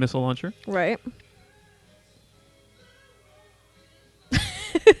a missile launcher. right.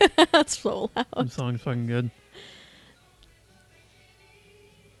 That's so loud. The song's fucking good.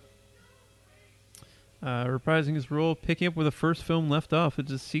 Reprising his role, picking up where the first film left off.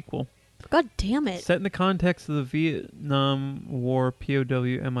 It's a sequel. God damn it. Set in the context of the Vietnam War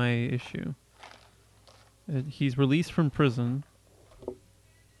POW MIA issue. He's released from prison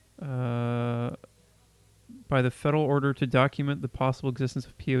by the federal order to document the possible existence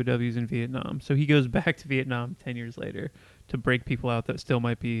of POWs in Vietnam. So he goes back to Vietnam 10 years later to break people out that still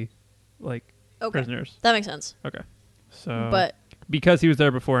might be, like, Okay, prisoners. that makes sense. Okay. So, But because he was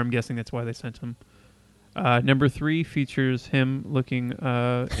there before, I'm guessing that's why they sent him. Number 3 features him looking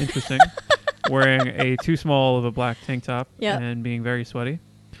interesting, wearing a too small of a black tank top Yeah. and being very sweaty,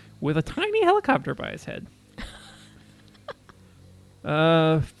 with a tiny helicopter by his head.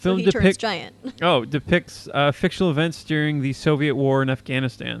 so Film he turns depicts giant. depicts fictional events during the Soviet war in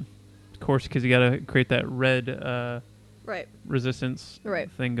Afghanistan. Of course, because you got to create that red Right. resistance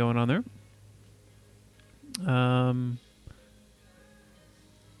Right. thing going on there.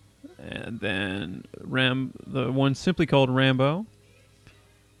 And then the one simply called Rambo.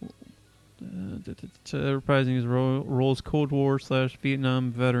 Reprising his role as Cold War /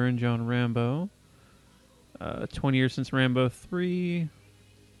 Vietnam veteran John Rambo. 20 years since Rambo 3.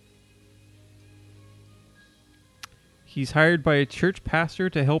 He's hired by a church pastor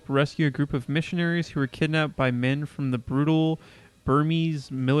to help rescue a group of missionaries who were kidnapped by men from the brutal Burmese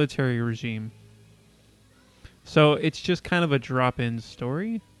military regime. So it's just kind of a drop-in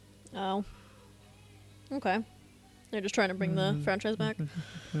story. Oh. Okay. They're just trying to bring the franchise back.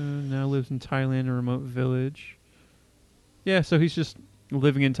 Now lives in Thailand, a remote village. Yeah, so he's just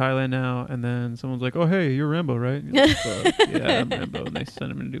living in Thailand now, and then someone's like, "Oh, hey, you're Rambo, right?" He's like, yeah, I'm Rambo, and they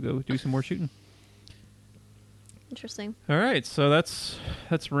send him to go do some more shooting. Interesting. All right, so that's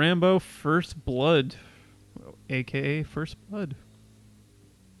Rambo First Blood, aka First Blood.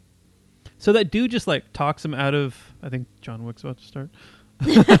 So that dude just like talks him out of. I think John Wick's about to start.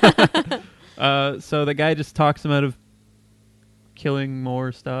 So the guy just talks him out of killing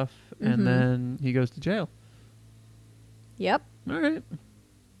more stuff, and then he goes to jail. Yep. All right.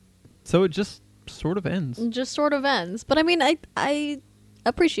 So it just sort of ends. It just sort of ends. But I mean, I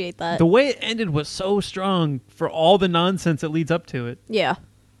appreciate that. The way it ended was so strong for all the nonsense that leads up to it. Yeah.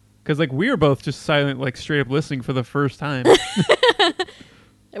 Because like we were both just silent, like straight up listening for the first time.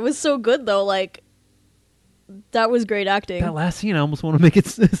 It was so good though. Like, that was great acting. That last scene, I almost want to make it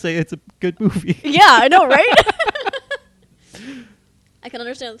say it's a good movie. Yeah, I know, right? I can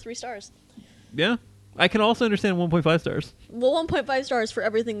understand the 3 stars. Yeah. I can also understand 1.5 stars. Well, 1.5 stars for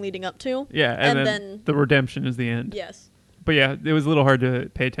everything leading up to. Yeah, and And then then- the redemption is the end. Yes. But yeah, it was a little hard to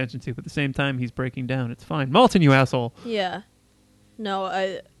pay attention to. But at the same time, he's breaking down. It's fine. Malton, you asshole. Yeah. No,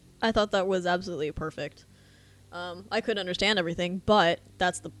 I thought that was absolutely perfect. I could understand everything, but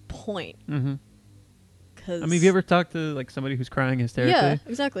that's the point. Mm-hmm. 'Cause I mean, have you ever talked to like somebody who's crying hysterically? Yeah,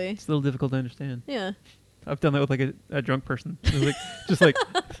 exactly. It's a little difficult to understand. Yeah. I've done that with like a drunk person. It was like, just like,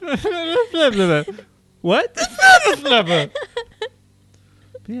 what?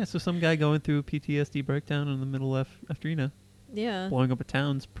 But yeah, so some guy going through a PTSD breakdown in the middle after, you know, Yeah. blowing up a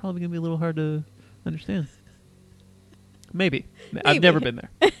town's probably going to be a little hard to understand. Maybe. I've Maybe. never been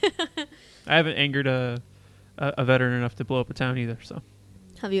there. I haven't angered a veteran enough to blow up a town either, so.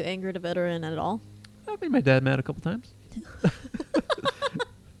 Have you angered a veteran at all? I've made my dad mad a couple times.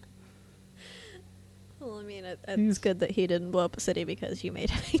 Well, I mean, He's- it's good that he didn't blow up a city because you made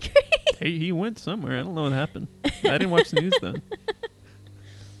him angry. He went somewhere. I don't know what happened. I didn't watch the news then.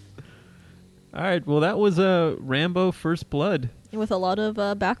 All right. Well, that was Rambo First Blood With a lot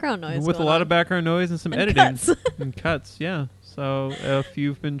of background noise. with a going lot on. of background noise and some And editing cuts. and cuts. Yeah. So if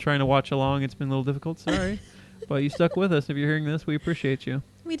you've been trying to watch along, it's been a little difficult. Sorry, but you stuck with us. If you're hearing this, we appreciate you,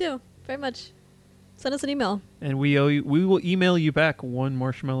 We do very much. Send us an email. and we owe you. We will email you back one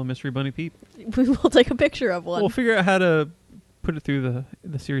marshmallow mystery bunny peep. We will take a picture of one. We'll figure out how to put it through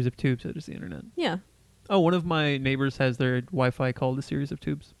the series of tubes that is the internet. Yeah, Oh, one of my neighbors has their Wi-Fi called a series of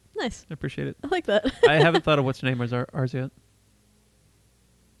tubes. nice. I appreciate it. I like that. I haven't thought of what's name ours yet.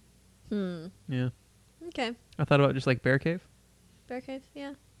 Yeah. Okay. I thought about just like Bear Cave. Bear cave.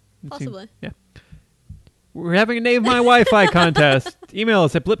 Yeah. It seemed- Possibly. yeah. We're having a Name My Wi-Fi contest. Email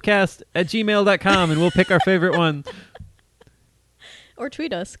us at blipcast@gmail.com and we'll pick our favorite one. Or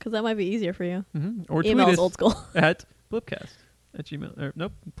tweet us, because that might be easier for you. Or tweet Email is us old school. at blipcast@gmail.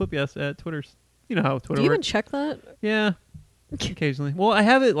 Nope, blipcast at Twitter's. You know how Twitter Do you even works. check that? Yeah, occasionally. Well, I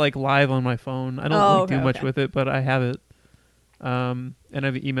have it like live on my phone. I don't Oh, do okay, much okay. with it, but I have it. And I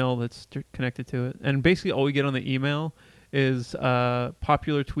have an email that's connected to it. And basically, all we get on the email is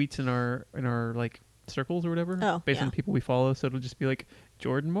popular tweets in our like circles or whatever, Oh, based on yeah. the people we follow. So it'll just be like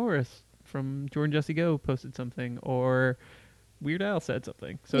Jordan Morris from Jordan Jesse Go posted something, or Weird Al said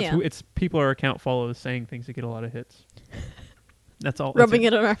something. So Yeah. it's people our account follows saying things that get a lot of hits. That's all. Rubbing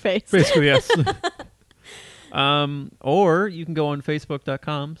it on our face. Basically, yes. Or you can go on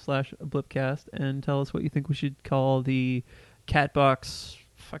facebook.com/blipcast and tell us what you think we should call the Catbox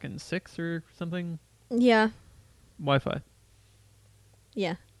fucking 6 or something Yeah. Wi-Fi.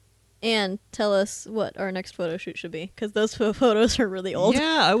 Yeah. And tell us what our next photo shoot should be, because those photos are really old.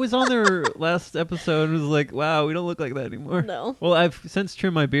 Yeah, I was on there last episode and was like, wow, we don't look like that anymore. No. Well, I've since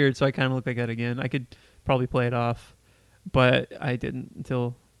trimmed my beard, so I kind of look like that again. I could probably play it off, but I didn't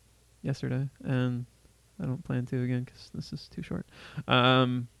until yesterday, and I don't plan to again because this is too short. All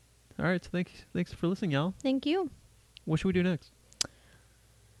right, so thanks for listening, y'all. Thank you. What should we do next?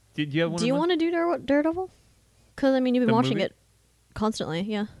 Did you have one? Do you want to do Daredevil? Because, I mean, you've been The watching movie? it constantly.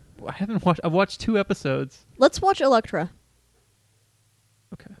 Yeah. I haven't watched. I've watched 2 episodes. Let's watch Elektra.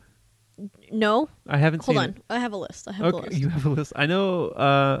 Okay, No? I haven't Hold seen on. it. I have a list. I have the Okay, list. you have a list. I know.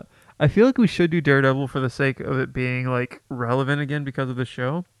 I feel like we should do Daredevil for the sake of it being like relevant again because of the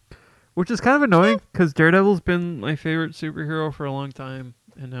show, which is kind of annoying because Daredevil's been my favorite superhero for a long time,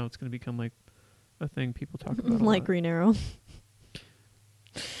 and now it's going to become like a thing people talk about. a Like lot. Green Arrow.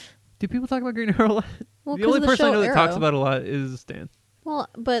 Do people talk about Green Arrow a lot? Well, the 'cause only of the person I show know that talks Arrow. about it a lot is Stan. Well,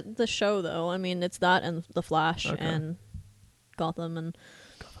 but the show, though, I mean, it's that and The Flash Okay. and Gotham. And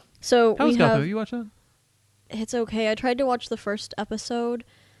so How we was Gotham? have... Have you watched that? It's okay. I tried to watch the first episode,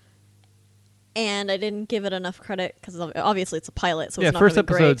 and I didn't give it enough credit because obviously it's a pilot, so Yeah, it's not first gonna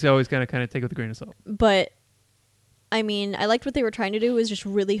be great. episodes you always kind of take with a grain of salt. But I mean, I liked what they were trying to do. It was just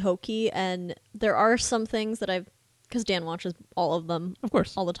really hokey, and there are some things that I've, because Dan watches all of them Of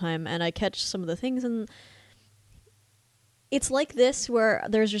course. all the time, and I catch some of the things, and it's like this where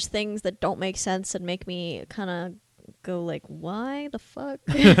there's just things that don't make sense and make me kind of go like, why the fuck?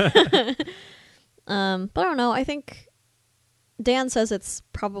 But I don't know. I think Dan says it's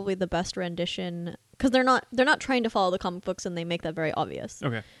probably the best rendition because they're not trying to follow the comic books, and they make that very obvious.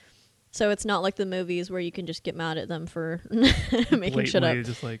 Okay. So it's not like the movies where you can just get mad at them for making shit up. Blatantly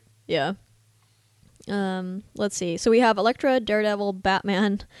just like Yeah. Let's see. So we have Elektra, Daredevil,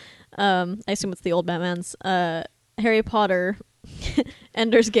 Batman. I assume it's the old Batman's. Harry Potter,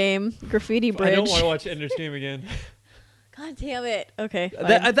 Ender's Game, Graffiti Bridge. I don't want to watch Ender's Game again. God damn it. Okay.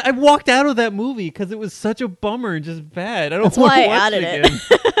 Fine. I walked out of that movie because it was such a bummer and just bad. I don't That's want why to I watch added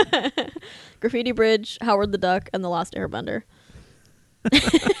it again. Graffiti Bridge, Howard the Duck, and The Last Airbender.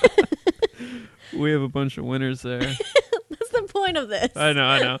 We have a bunch of winners there. That's the point of this. I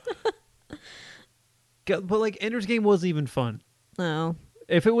know. But like Ender's Game wasn't even fun. No.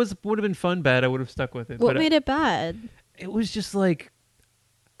 If it would have been fun bad, I would have stuck with it. What but made it bad? it was just like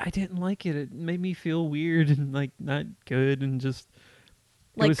I didn't like it. It made me feel weird and like not good and just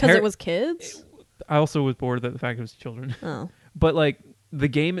Like, was because Har- it was kids? I also was bored at the fact it was children. Oh. But like the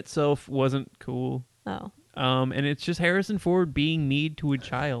game itself wasn't cool. Oh. And it's just Harrison Ford being mean to a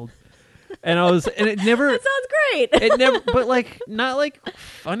child. And it never That sounds great. it never but like not like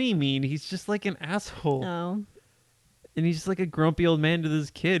funny mean. He's just like an asshole. Oh. And he's just like a grumpy old man to this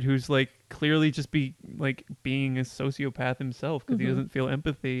kid who's like clearly just being a sociopath himself because he doesn't feel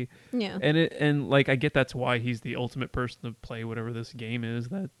empathy. Yeah. And like I get that's why he's the ultimate person to play whatever this game is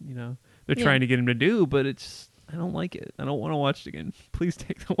that, they're Yeah. trying to get him to do, but it's I don't like it. I don't want to watch it again. Please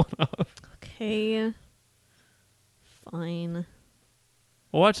take the one off. Okay. Fine.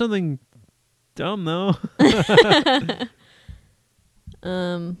 I'll watch something dumb though.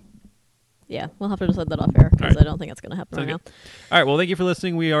 Yeah, we'll have to decide that off air because Alright. I don't think it's going to happen Sounds right good. All right. Well, thank you for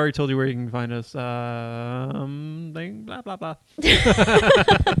listening. We already told you where you can find us. Blah, blah, blah.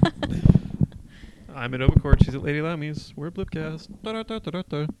 I'm at Overcourt. She's at Lady Lammy's. We're Blipcast.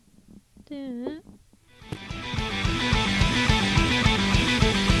 Da-da-da-da-da-da.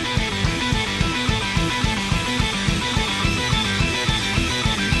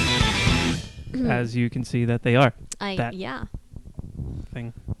 now. As you can see that they are. That Yeah,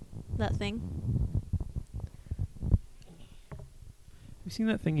 thing. that thing. Have you seen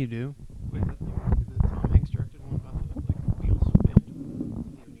that thing you do? Wait, that thing, the Tom Hanks directed one about the Beatles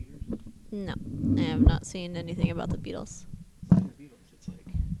filmed the meters? No, I have not seen anything about the Beatles. The Beatles. It's like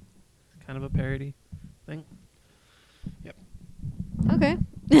kind of a parody thing. Yep. Okay.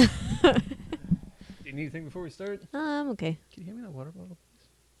 Do you need anything before we start? Okay. Can you hand me that water bottle, please?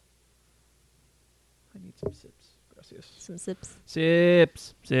 I need some sips. Gracias. Some sips.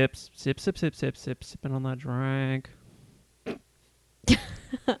 Sips. Sips. Sip, sip, sip, sip, sip. Sipping on that drink.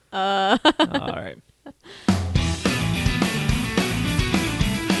 All right.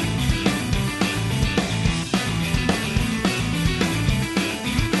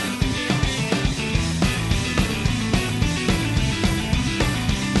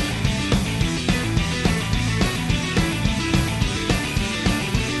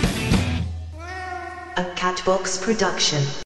 A Catbox production.